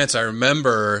poisonous plants. I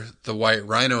remember the white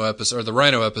rhino episode, or the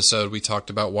rhino episode, we talked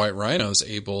about white rhinos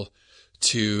able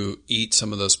to eat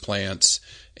some of those plants.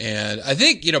 And I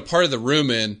think, part of the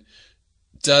rumen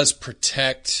does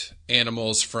protect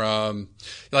animals from,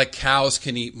 like cows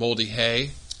can eat moldy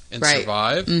hay and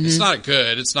survive. It's not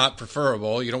good. It's not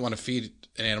preferable. You don't want to feed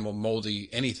an animal moldy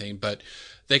anything, but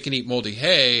they can eat moldy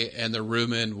hay, and the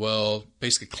rumen will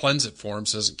basically cleanse it for them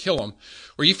so it doesn't kill them.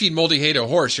 Where you feed moldy hay to a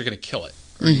horse, you're going to kill it,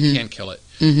 or you can kill it.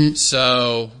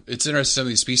 So it's interesting, some of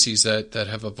these species that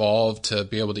have evolved to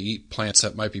be able to eat plants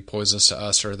that might be poisonous to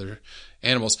us or other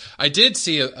animals. I did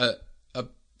see a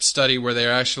study where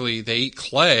they eat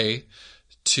clay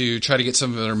to try to get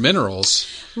some of their minerals.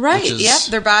 Right,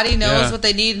 their body knows what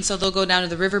they need, and so they'll go down to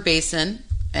the river basin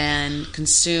and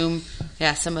consume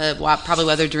some of probably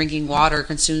while they're drinking water,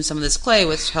 consume some of this clay,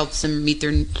 which helps them meet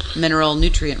their mineral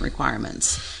nutrient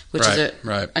requirements, which is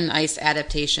a nice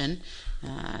adaptation.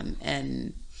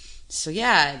 And so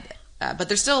but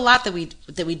there's still a lot that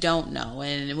we don't know.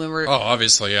 And when we're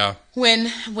obviously when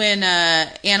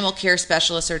animal care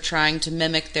specialists are trying to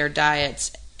mimic their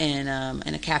diets in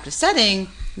a captive setting,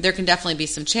 there can definitely be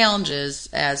some challenges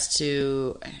as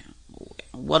to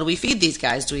what do we feed these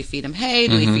guys? Do we feed them hay?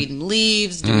 Do we feed them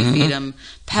leaves? Do we feed them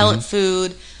pellet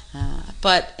food?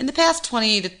 But in the past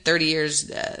 20 to 30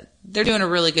 years, they're doing a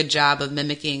really good job of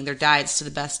mimicking their diets to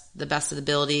the best of the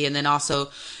ability, and then also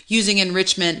using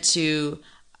enrichment to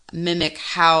mimic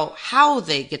how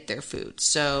they get their food.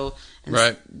 So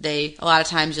a lot of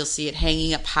times you'll see it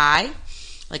hanging up high,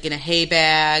 like in a hay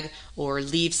bag, or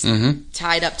leaves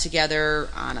tied up together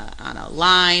on a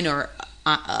line or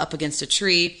up against a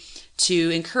tree,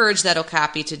 to encourage that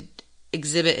okapi to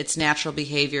exhibit its natural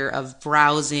behavior of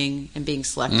browsing and being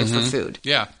selective for food.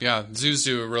 Yeah. Zoos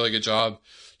do a really good job.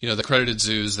 The accredited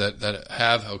zoos that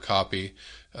have okapi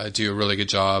do a really good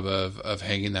job of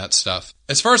hanging that stuff.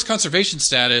 As far as conservation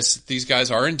status, these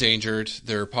guys are endangered.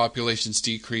 Their population's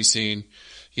decreasing.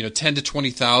 10 to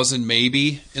 20,000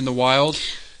 maybe in the wild.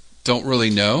 Don't really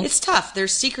know. It's tough. They're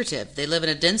secretive. They live in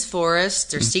a dense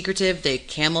forest. They're secretive. They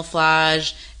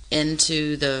camouflage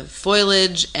into the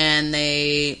foliage, and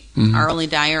they are only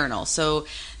diurnal. So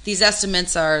these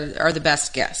estimates are the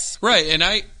best guess. Right. And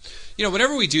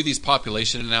whenever we do these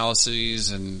population analyses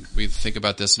and we think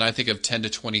about this, and I think of 10 to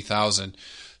 20,000,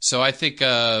 So I think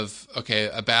of,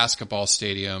 a basketball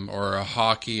stadium or a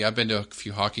hockey. I've been to a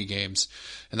few hockey games,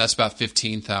 and that's about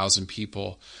 15,000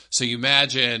 people. So you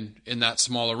imagine in that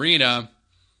small arena,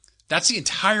 that's the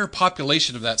entire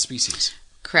population of that species.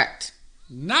 Correct.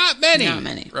 Not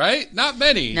many. Right? Not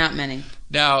many.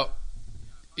 Now,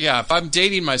 if I'm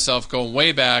dating myself going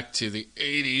way back to the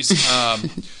 80s,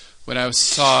 when I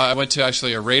went to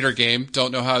actually a Raider game.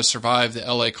 Don't know how I survived the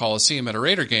LA Coliseum at a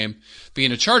Raider game,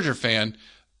 being a Charger fan,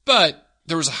 but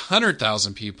there was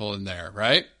 100,000 people in there,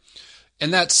 right?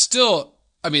 And that's still,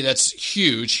 that's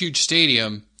huge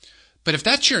stadium. But if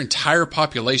that's your entire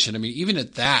population, even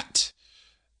at that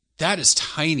is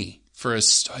tiny for an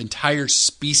entire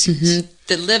species. Mm-hmm.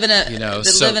 That live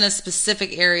in a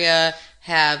specific area,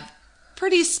 have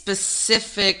pretty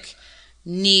specific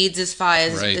needs as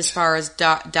far as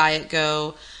diet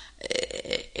go.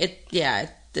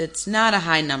 It's not a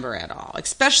high number at all.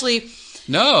 Especially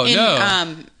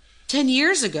 10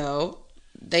 years ago,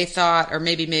 they thought, or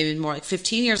maybe more like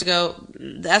 15 years ago,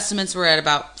 the estimates were at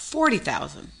about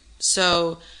 40,000.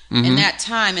 So in that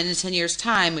time, in 10 years'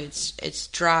 time, it's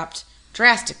dropped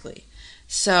drastically.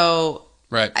 So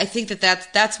I think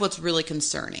that's what's really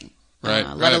concerning.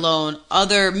 Let alone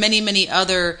many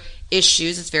other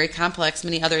issues. It's very complex.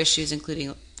 Many other issues,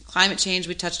 including climate change,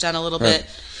 we touched on a little bit.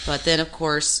 But then, of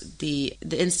course, the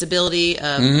instability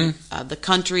of the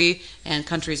country and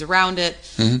countries around it.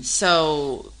 Mm-hmm.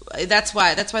 So that's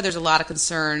why there's a lot of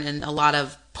concern and a lot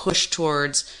of push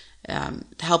towards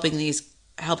helping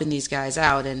these guys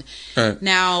out. And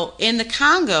now in the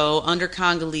Congo, under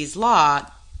Congolese law,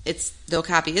 the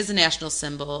Okapi is a national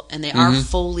symbol, and they are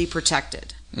fully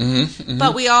protected.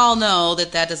 But we all know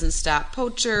that doesn't stop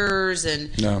poachers,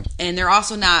 and they're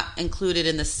also not included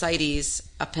in the CITES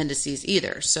appendices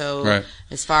either. So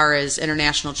as far as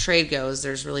international trade goes,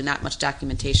 there's really not much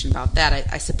documentation about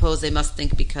that. I suppose they must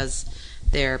think because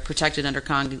they're protected under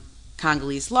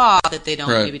Congolese law that they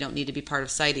maybe don't need to be part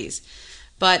of CITES.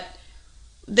 But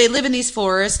they live in these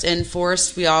forests, and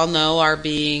forests we all know are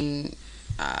being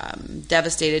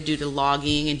devastated due to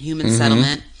logging and human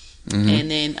settlement.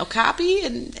 And then Okapi,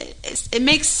 and it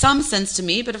makes some sense to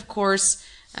me, but of course,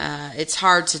 it's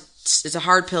a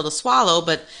hard pill to swallow.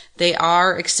 But they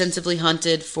are extensively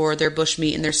hunted for their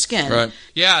bushmeat and their skin. Right.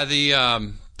 Yeah.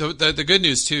 The good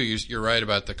news too. You're right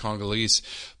about the Congolese,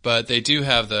 but they do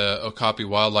have the Okapi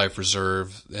Wildlife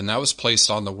Reserve, and that was placed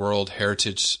on the World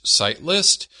Heritage Site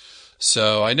list.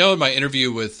 So I know in my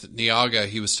interview with Niaga,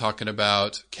 he was talking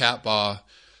about Katba.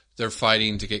 They're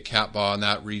fighting to get Katba in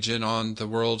that region on the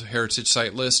World Heritage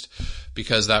Site list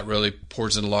because that really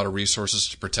pours in a lot of resources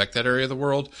to protect that area of the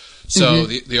world. So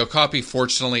the Okapi,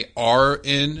 fortunately, are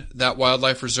in that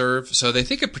wildlife reserve. So they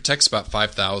think it protects about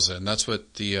 5,000. That's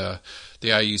what the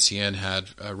IUCN had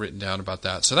written down about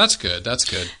that. So that's good. That's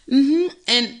good.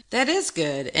 And that is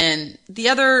good. And the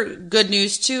other good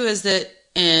news, too, is that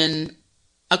in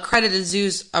accredited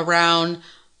zoos around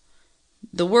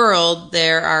the world,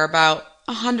 there are about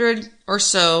 100 or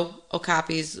so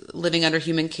Okapis living under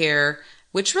human care,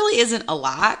 which really isn't a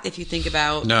lot if you think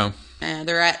about. No.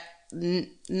 They're at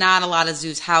not a lot of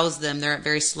zoos house them. They're at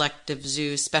very selective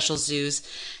zoos, special zoos.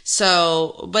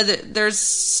 So, but there's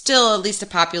still at least a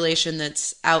population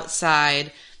that's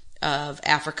outside of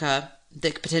Africa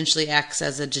that potentially acts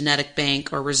as a genetic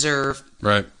bank or reserve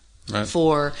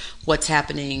for what's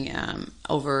happening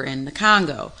over in the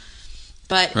Congo.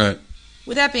 But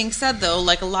with that being said, though,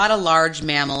 like a lot of large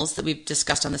mammals that we've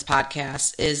discussed on this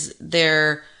podcast,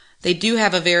 they do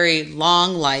have a very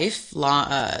long life.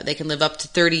 They can live up to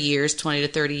 30 years, 20 to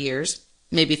 30 years,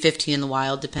 maybe 15 in the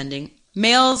wild, depending.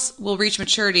 Males will reach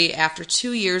maturity after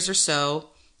 2 years or so,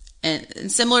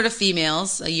 and similar to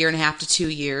females, 1.5 to 2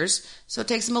 years. So it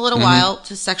takes them a little while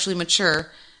to sexually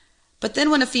mature. But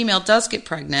then when a female does get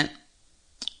pregnant,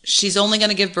 she's only going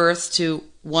to give birth to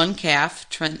one calf.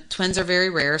 Twins are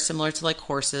very rare, similar to like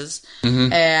horses.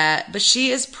 But she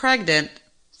is pregnant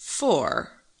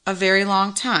for a very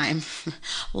long time.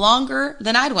 Longer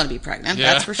than I'd want to be pregnant,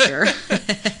 that's for sure.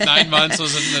 9 months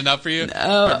wasn't enough for you? 9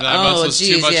 months was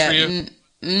too much for you?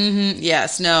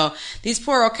 Yes, no. These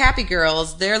poor Okapi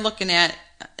girls, they're looking at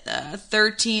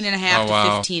 13 and a half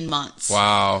to 15 months.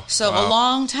 Wow. So a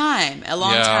long time.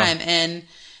 And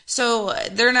so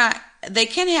they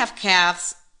can have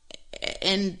calves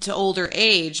into older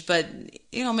age, but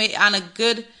on a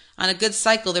good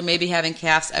cycle, they're maybe having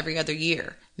calves every other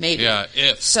year, maybe.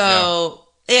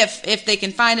 If they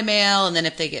can find a male, and then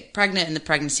if they get pregnant and the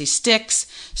pregnancy sticks,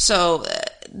 so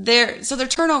their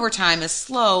turnover time is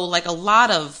slow, like a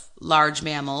lot of large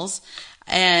mammals,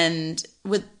 and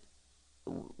with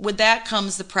with that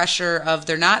comes the pressure of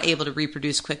they're not able to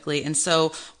reproduce quickly. And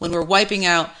so when we're wiping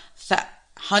out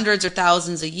hundreds or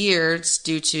thousands of years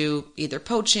due to either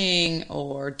poaching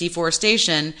or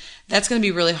deforestation, that's going to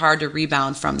be really hard to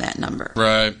rebound from that number.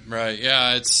 Right.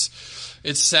 Yeah, it's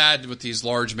sad with these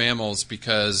large mammals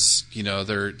because,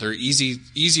 they're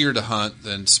easier to hunt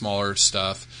than smaller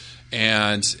stuff,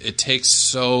 and it takes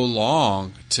so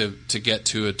long to get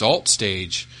to adult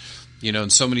stage,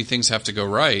 and so many things have to go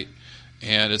right.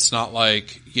 And it's not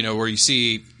like, where you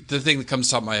see the thing that comes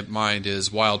to my mind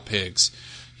is wild pigs.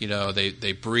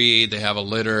 They breed, they have a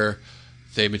litter,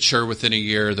 they mature within a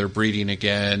year, they're breeding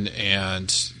again,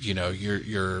 and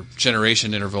your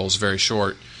generation interval is very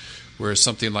short. Whereas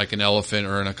something like an elephant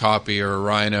or an okapi or a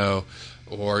rhino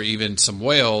or even some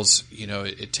whales,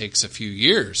 it takes a few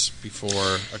years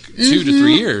before 2 to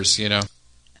 3 years.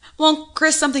 Well,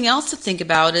 Chris, something else to think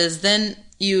about is then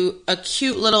a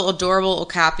cute little adorable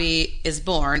okapi is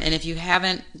born, and if you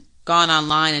haven't gone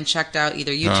online and checked out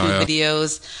either YouTube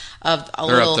videos of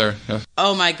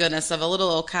oh my goodness, of a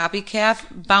little okapi calf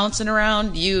bouncing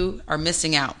around, you are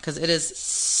missing out because it is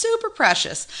super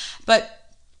precious. But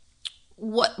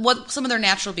what some of their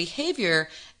natural behavior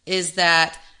is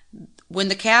that when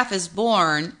the calf is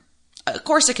born, of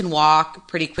course it can walk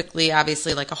pretty quickly,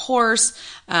 obviously like a horse,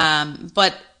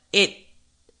 but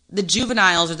the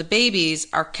juveniles or the babies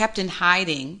are kept in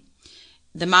hiding.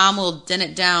 The mom will den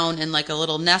it down in like a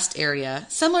little nest area,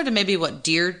 similar to maybe what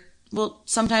deer will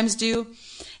sometimes do.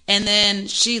 And then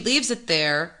she leaves it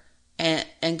there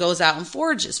and goes out and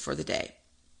forages for the day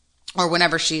or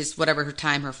whatever her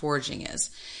time her foraging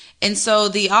is. And so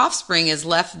the offspring is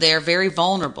left there very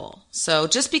vulnerable. So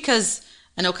just because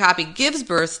an okapi gives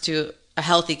birth to a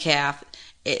healthy calf,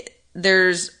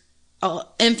 there's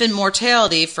infant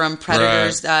mortality from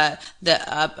predators. Right.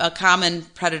 A common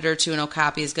predator to an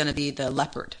okapi is going to be the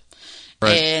leopard.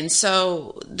 Right. And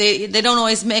so they don't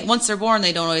always once they're born,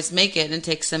 they don't always make it, and it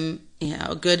takes them,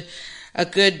 a good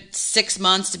 6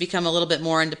 months to become a little bit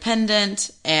more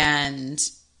independent, and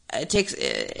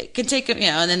it can take, and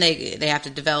then they have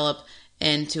to develop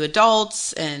into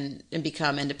adults and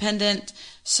become independent.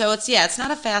 So it's not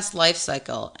a fast life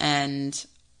cycle, and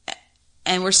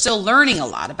we're still learning a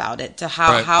lot about it, to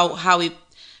how we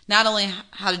not only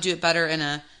how to do it better in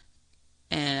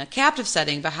a captive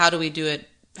setting, but how do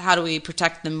we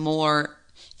protect them more,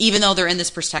 even though they're in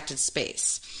this protected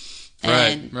space.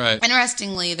 And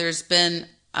interestingly, there's been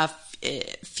a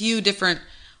few different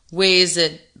ways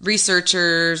that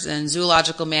researchers and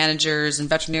zoological managers and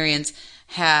veterinarians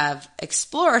have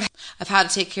explored of how to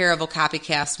take care of okapi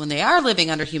calves when they are living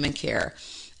under human care,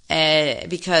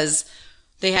 because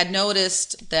they had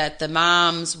noticed that the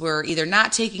moms were either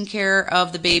not taking care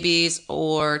of the babies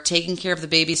or taking care of the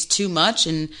babies too much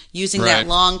and using that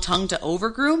long tongue to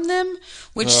overgroom them.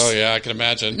 I can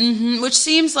imagine. Which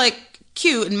seems like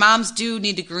cute, and moms do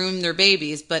need to groom their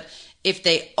babies, but if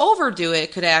they overdo it,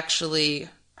 it could actually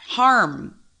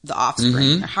harm the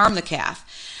offspring, harm the calf.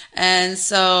 And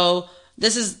so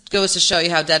this goes to show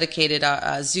you how dedicated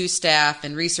zoo staff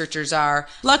and researchers are.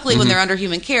 Luckily, when they're under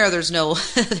human care, there's no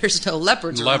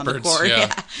leopards around the court.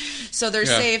 Yeah. So they're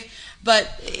safe. But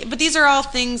these are all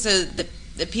things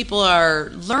that people are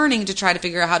learning to try to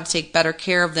figure out how to take better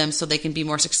care of them so they can be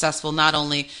more successful, not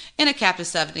only in a captive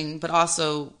setting, but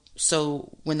also so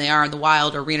when they are in the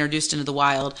wild or reintroduced into the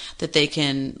wild, that they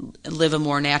can live a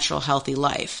more natural, healthy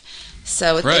life.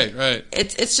 So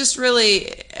it's just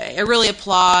really, I really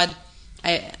applaud.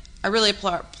 I really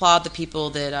applaud the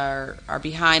people that are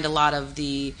behind a lot of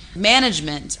the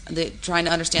management, trying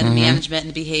to understand the management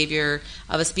and the behavior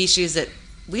of a species that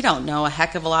we don't know a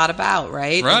heck of a lot about,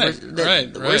 right?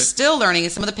 We're still learning.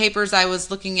 And some of the papers I was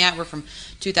looking at were from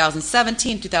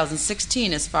 2017,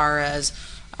 2016, as far as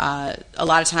a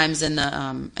lot of times in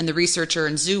the researcher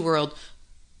and zoo world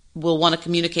will want to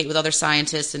communicate with other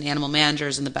scientists and animal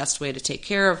managers and the best way to take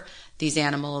care of these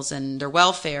animals and their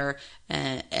welfare.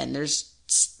 And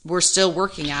we're still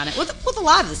working on it with a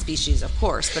lot of the species, of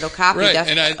course, but okapi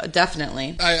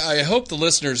definitely. I hope the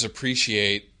listeners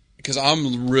appreciate, because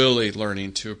I'm really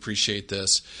learning to appreciate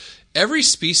this. Every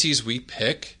species we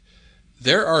pick,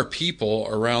 there are people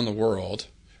around the world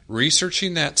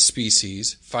researching that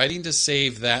species, fighting to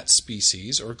save that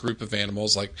species or group of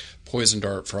animals like poison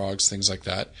dart frogs, things like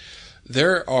that.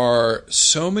 There are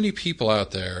so many people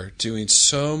out there doing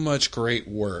so much great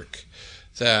work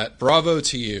that bravo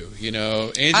to you. Angie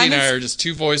and I are just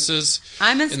two voices.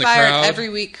 I'm inspired in the crowd every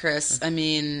week, Chris. I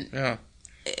mean, for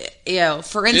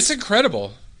instance, it's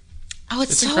incredible. Oh,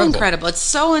 it's so incredible. It's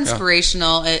so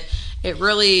inspirational. Yeah. It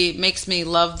really makes me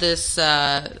love this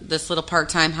little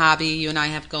part-time hobby you and I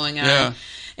have going on. Yeah.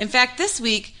 In fact, this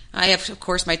week I have, of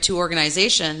course, my two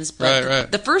organizations.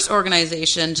 But the first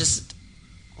organization just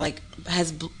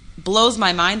blows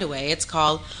my mind away. It's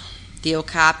called the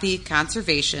Okapi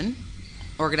Conservation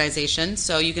Organization.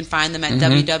 So you can find them at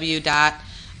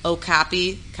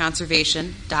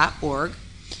www.okapiconservation.org.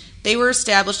 They were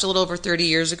established a little over 30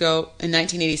 years ago in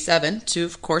 1987 to,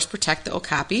 of course, protect the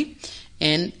Okapi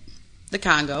in the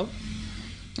Congo.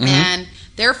 And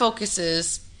their focus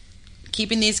is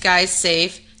keeping these guys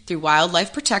safe through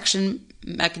wildlife protection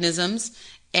mechanisms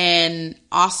and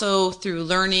also through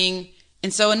learning.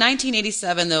 And so in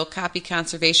 1987, the Okapi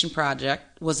Conservation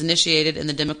Project was initiated in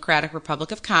the Democratic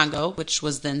Republic of Congo, which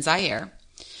was then Zaire.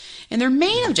 And their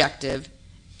main objective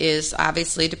is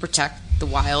obviously to protect the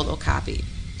wild Okapi.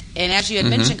 And as you had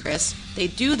mentioned, Chris, they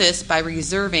do this by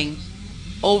reserving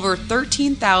over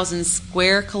 13,000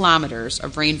 square kilometers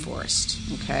of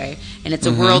rainforest. Okay, and it's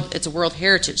a World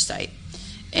Heritage Site.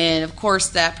 And of course,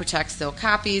 that protects the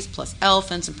okapis, plus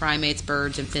elephants and primates,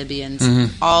 birds, amphibians,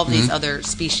 all of these other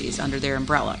species under their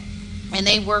umbrella. And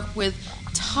they work with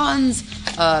tons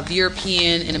of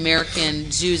European and American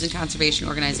zoos and conservation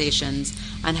organizations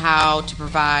on how to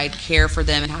provide care for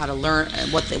them and how to learn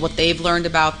what they've learned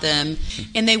about them.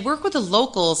 And they work with the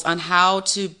locals on how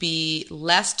to be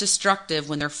less destructive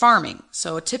when they're farming.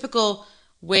 So a typical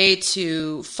way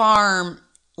to farm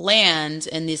land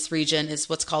in this region is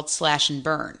what's called slash and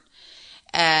burn.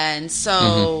 And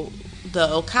so the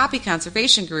Okapi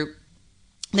Conservation Group,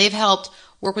 they've helped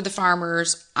work with the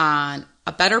farmers on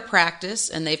a better practice,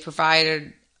 and they've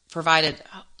provided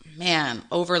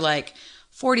over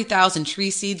 40,000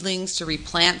 tree seedlings to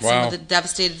replant some of the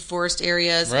devastated forest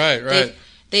areas. Right.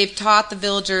 They've taught the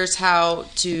villagers how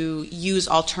to use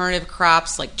alternative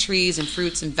crops like trees and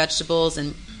fruits and vegetables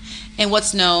and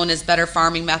what's known as better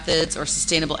farming methods or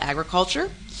sustainable agriculture.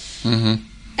 And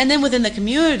then within the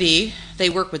community,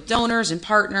 they work with donors and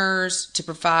partners to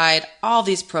provide all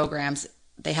these programs.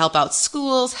 They help out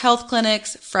schools, health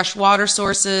clinics, fresh water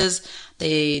sources.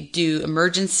 They do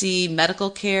emergency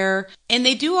medical care. And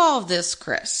they do all of this,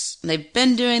 Chris. And they've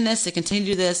been doing this. They continue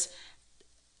to do this.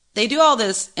 They do all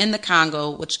this in the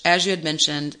Congo, which, as you had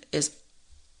mentioned,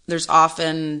 there's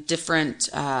often different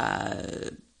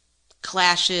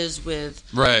clashes with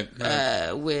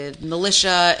with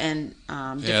militia and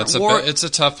it's a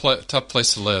tough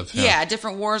place to live.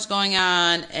 Different wars going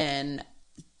on. And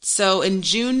so in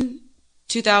June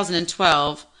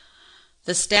 2012,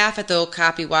 the staff at the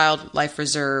Okapi Wildlife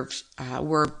Reserve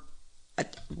were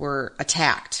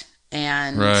attacked,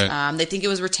 and they think it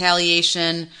was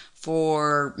retaliation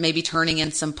for maybe turning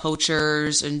in some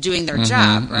poachers and doing their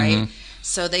job, right?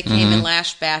 So they came and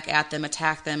lashed back at them,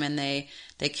 attacked them, and they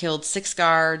killed 6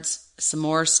 guards, some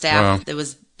more staff that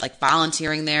was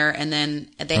volunteering there, and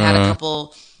then they had a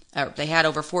couple. They had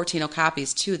over 14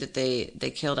 okapis too that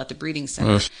they killed at the breeding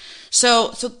center.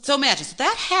 So imagine, so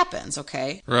that happens,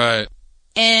 okay? Right.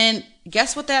 And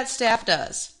guess what that staff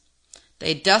does?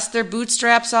 They dust their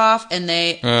bootstraps off and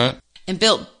and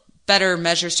built better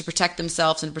measures to protect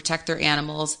themselves and protect their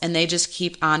animals, and they just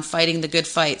keep on fighting the good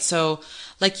fight. So,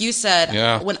 like you said,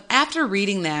 after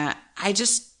reading that,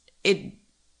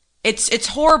 it's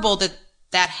horrible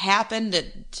that happened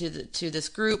to this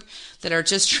group that are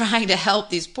just trying to help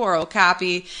these poor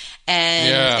Okapi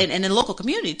and in the local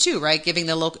community too, right? Giving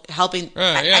the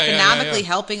economically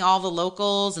helping all the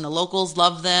locals, and the locals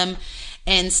love them.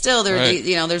 And still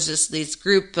there's just these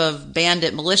group of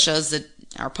bandit militias that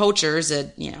are poachers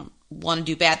that, want to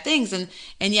do bad things. And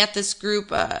yet this group,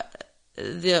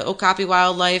 the Okapi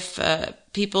wildlife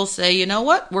people say, you know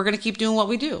what, we're going to keep doing what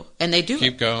we do, and they do.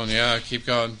 Keep going.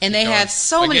 And they have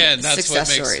so many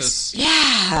success stories.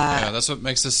 That's what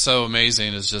makes this so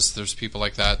amazing. Is just there's people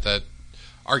like that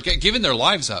are giving their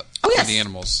lives up for the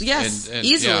animals. Yes, and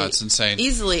easily. Yeah, it's insane.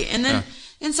 Easily, and then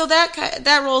and so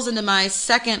that rolls into my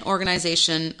second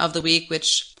organization of the week,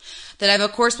 that I've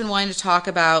of course been wanting to talk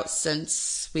about since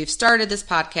we've started this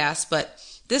podcast. But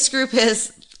this group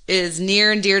is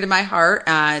near and dear to my heart.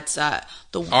 It's our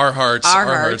hearts.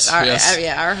 Yes.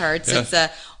 Our hearts. Yeah. It's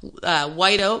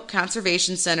White Oak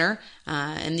Conservation Center,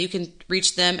 and you can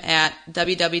reach them at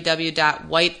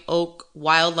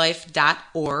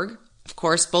www.whiteoakwildlife.org. Of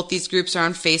course, both these groups are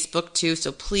on Facebook too,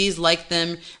 so please like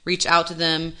them, reach out to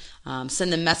them,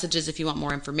 send them messages if you want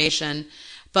more information.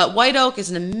 But White Oak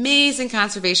is an amazing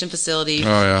conservation facility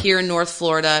here in North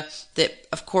Florida that,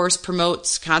 of course,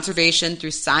 promotes conservation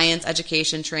through science,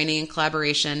 education, training, and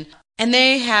collaboration. And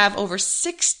they have over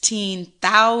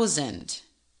 16,000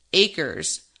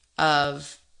 acres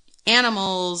of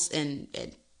animals and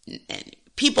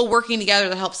people working together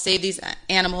to help save these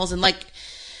animals. And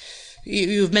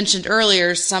you've mentioned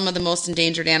earlier some of the most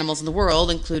endangered animals in the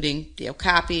world, including the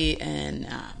Okapi,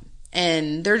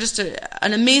 and they're just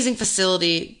an amazing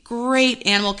facility, great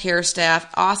animal care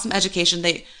staff, awesome education.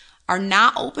 They are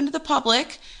not open to the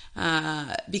public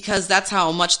because that's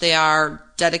how much they are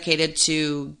dedicated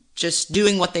to just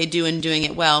doing what they do and doing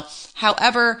it well.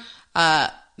 However,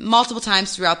 multiple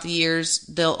times throughout the years,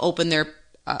 they'll open their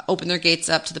gates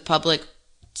up to the public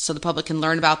so the public can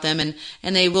learn about them,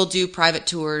 and they will do private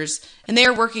tours. And they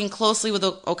are working closely with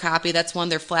Okapi. That's one of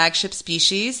their flagship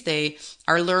species. They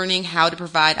are learning how to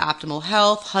provide optimal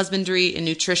health, husbandry, and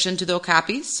nutrition to the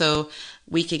Okapi so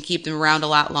we can keep them around a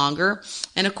lot longer.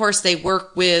 And of course, they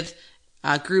work with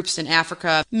groups in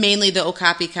Africa, mainly the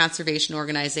Okapi Conservation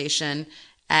Organization,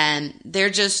 and they're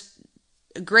just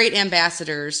great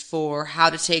ambassadors for how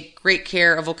to take great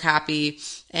care of Okapi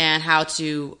and how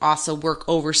to also work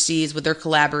overseas with their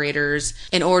collaborators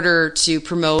in order to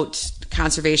promote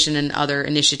conservation and other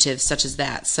initiatives such as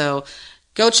that. So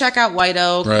go check out White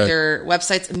Oak. Right. Their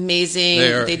website's amazing.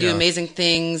 They do amazing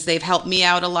things. They've helped me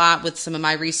out a lot with some of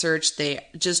my research. They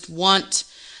want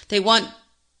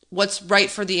what's right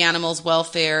for the animals'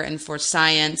 welfare and for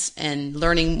science and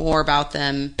learning more about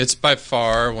them. It's by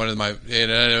far one of my,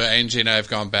 Angie and I have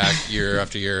gone back year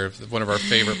after year, one of our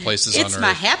favorite places on earth. It's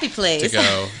my happy place. To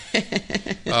go.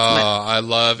 I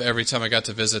love every time I got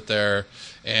to visit there.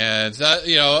 And that,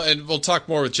 and we'll talk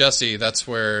more with Jesse. That's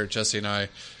where Jesse and I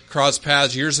crossed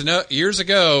paths years ago.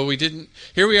 Here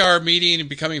we are meeting and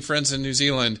becoming friends in New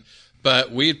Zealand.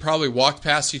 But we had probably walked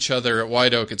past each other at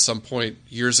White Oak at some point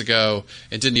years ago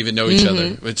and didn't even know each other,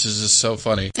 which is just so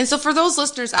funny. And so for those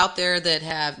listeners out there that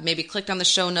have maybe clicked on the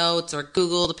show notes or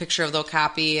Googled a picture of the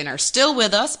Okapi and are still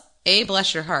with us, A,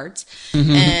 bless your hearts,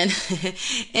 and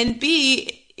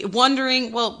B,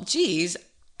 wondering, well, geez,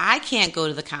 I can't go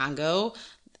to the Congo.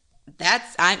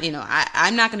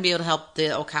 I'm not going to be able to help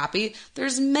the Okapi.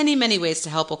 There's many, many ways to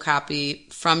help Okapi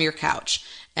from your couch.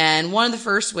 And one of the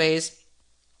first ways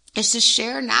is to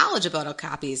share knowledge about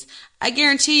Okapis. I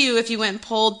guarantee you, if you went and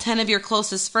polled 10 of your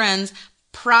closest friends,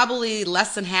 probably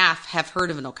less than half have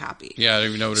heard of an Okapi. Yeah, I don't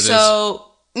even know what it is.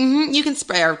 So you can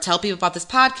tell people about this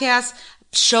podcast,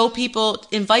 show people,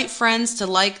 invite friends to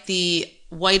like the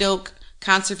White Oak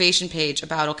conservation page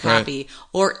about Okapi, right.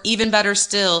 Or even better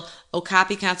still,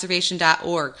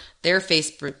 okapiconservation.org, their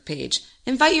Facebook page.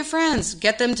 Invite your friends.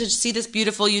 Get them to see this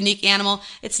beautiful, unique animal.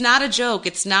 It's not a joke.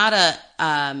 It's not a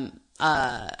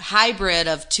hybrid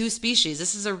of two species.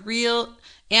 This is a real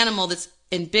animal that's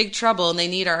in big trouble and they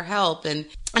need our help. And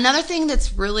another thing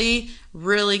that's really,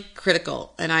 really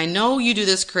critical, and I know you do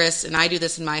this, Chris, and I do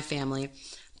this in my family,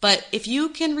 but if you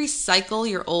can recycle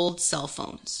your old cell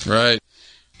phones. Right.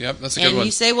 Yep, that's a good one. And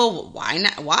you say, well, why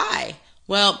not? Why?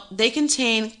 Well, they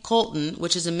contain coltan,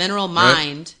 which is a mineral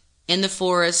mined in the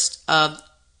forest of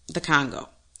the Congo.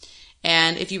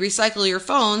 And if you recycle your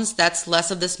phones, that's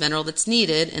less of this mineral that's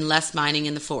needed and less mining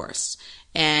in the forest.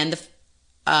 And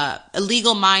the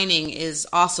illegal mining is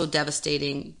also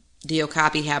devastating the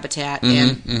Okapi habitat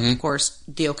and, of course,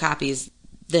 the Okapis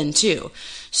then too.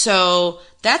 So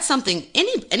that's something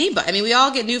anybody, I mean, we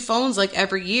all get new phones like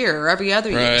every year or every other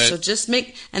year. So just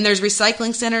and there's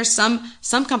recycling centers.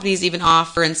 Some companies even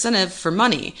offer incentive for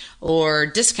money or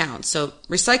discounts. So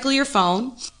recycle your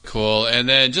phone. Cool. And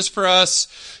then just for us,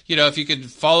 if you could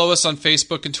follow us on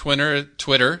Facebook and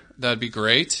Twitter, that'd be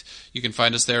great. You can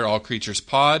find us there, All Creatures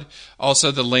Pod.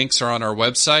 Also, the links are on our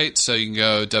website, so you can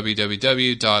go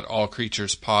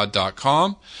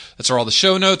www.allcreaturespod.com. That's where all the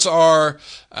show notes are.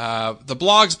 The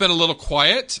blog's been a little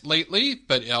quiet lately,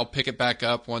 but I'll pick it back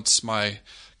up once my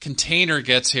container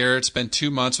gets here. It's been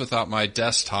 2 months without my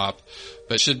desktop,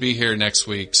 but should be here next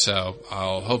week. So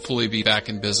I'll hopefully be back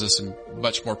in business and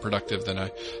much more productive than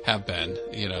I have been,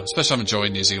 especially I'm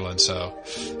enjoying New Zealand. So,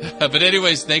 but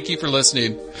anyways, thank you for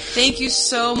listening. Thank you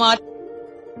so much.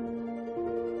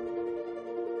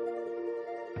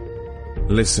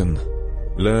 Listen,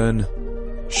 learn,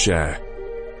 share.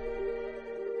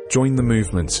 Join the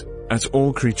movement at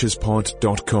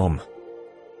allcreaturespod.com.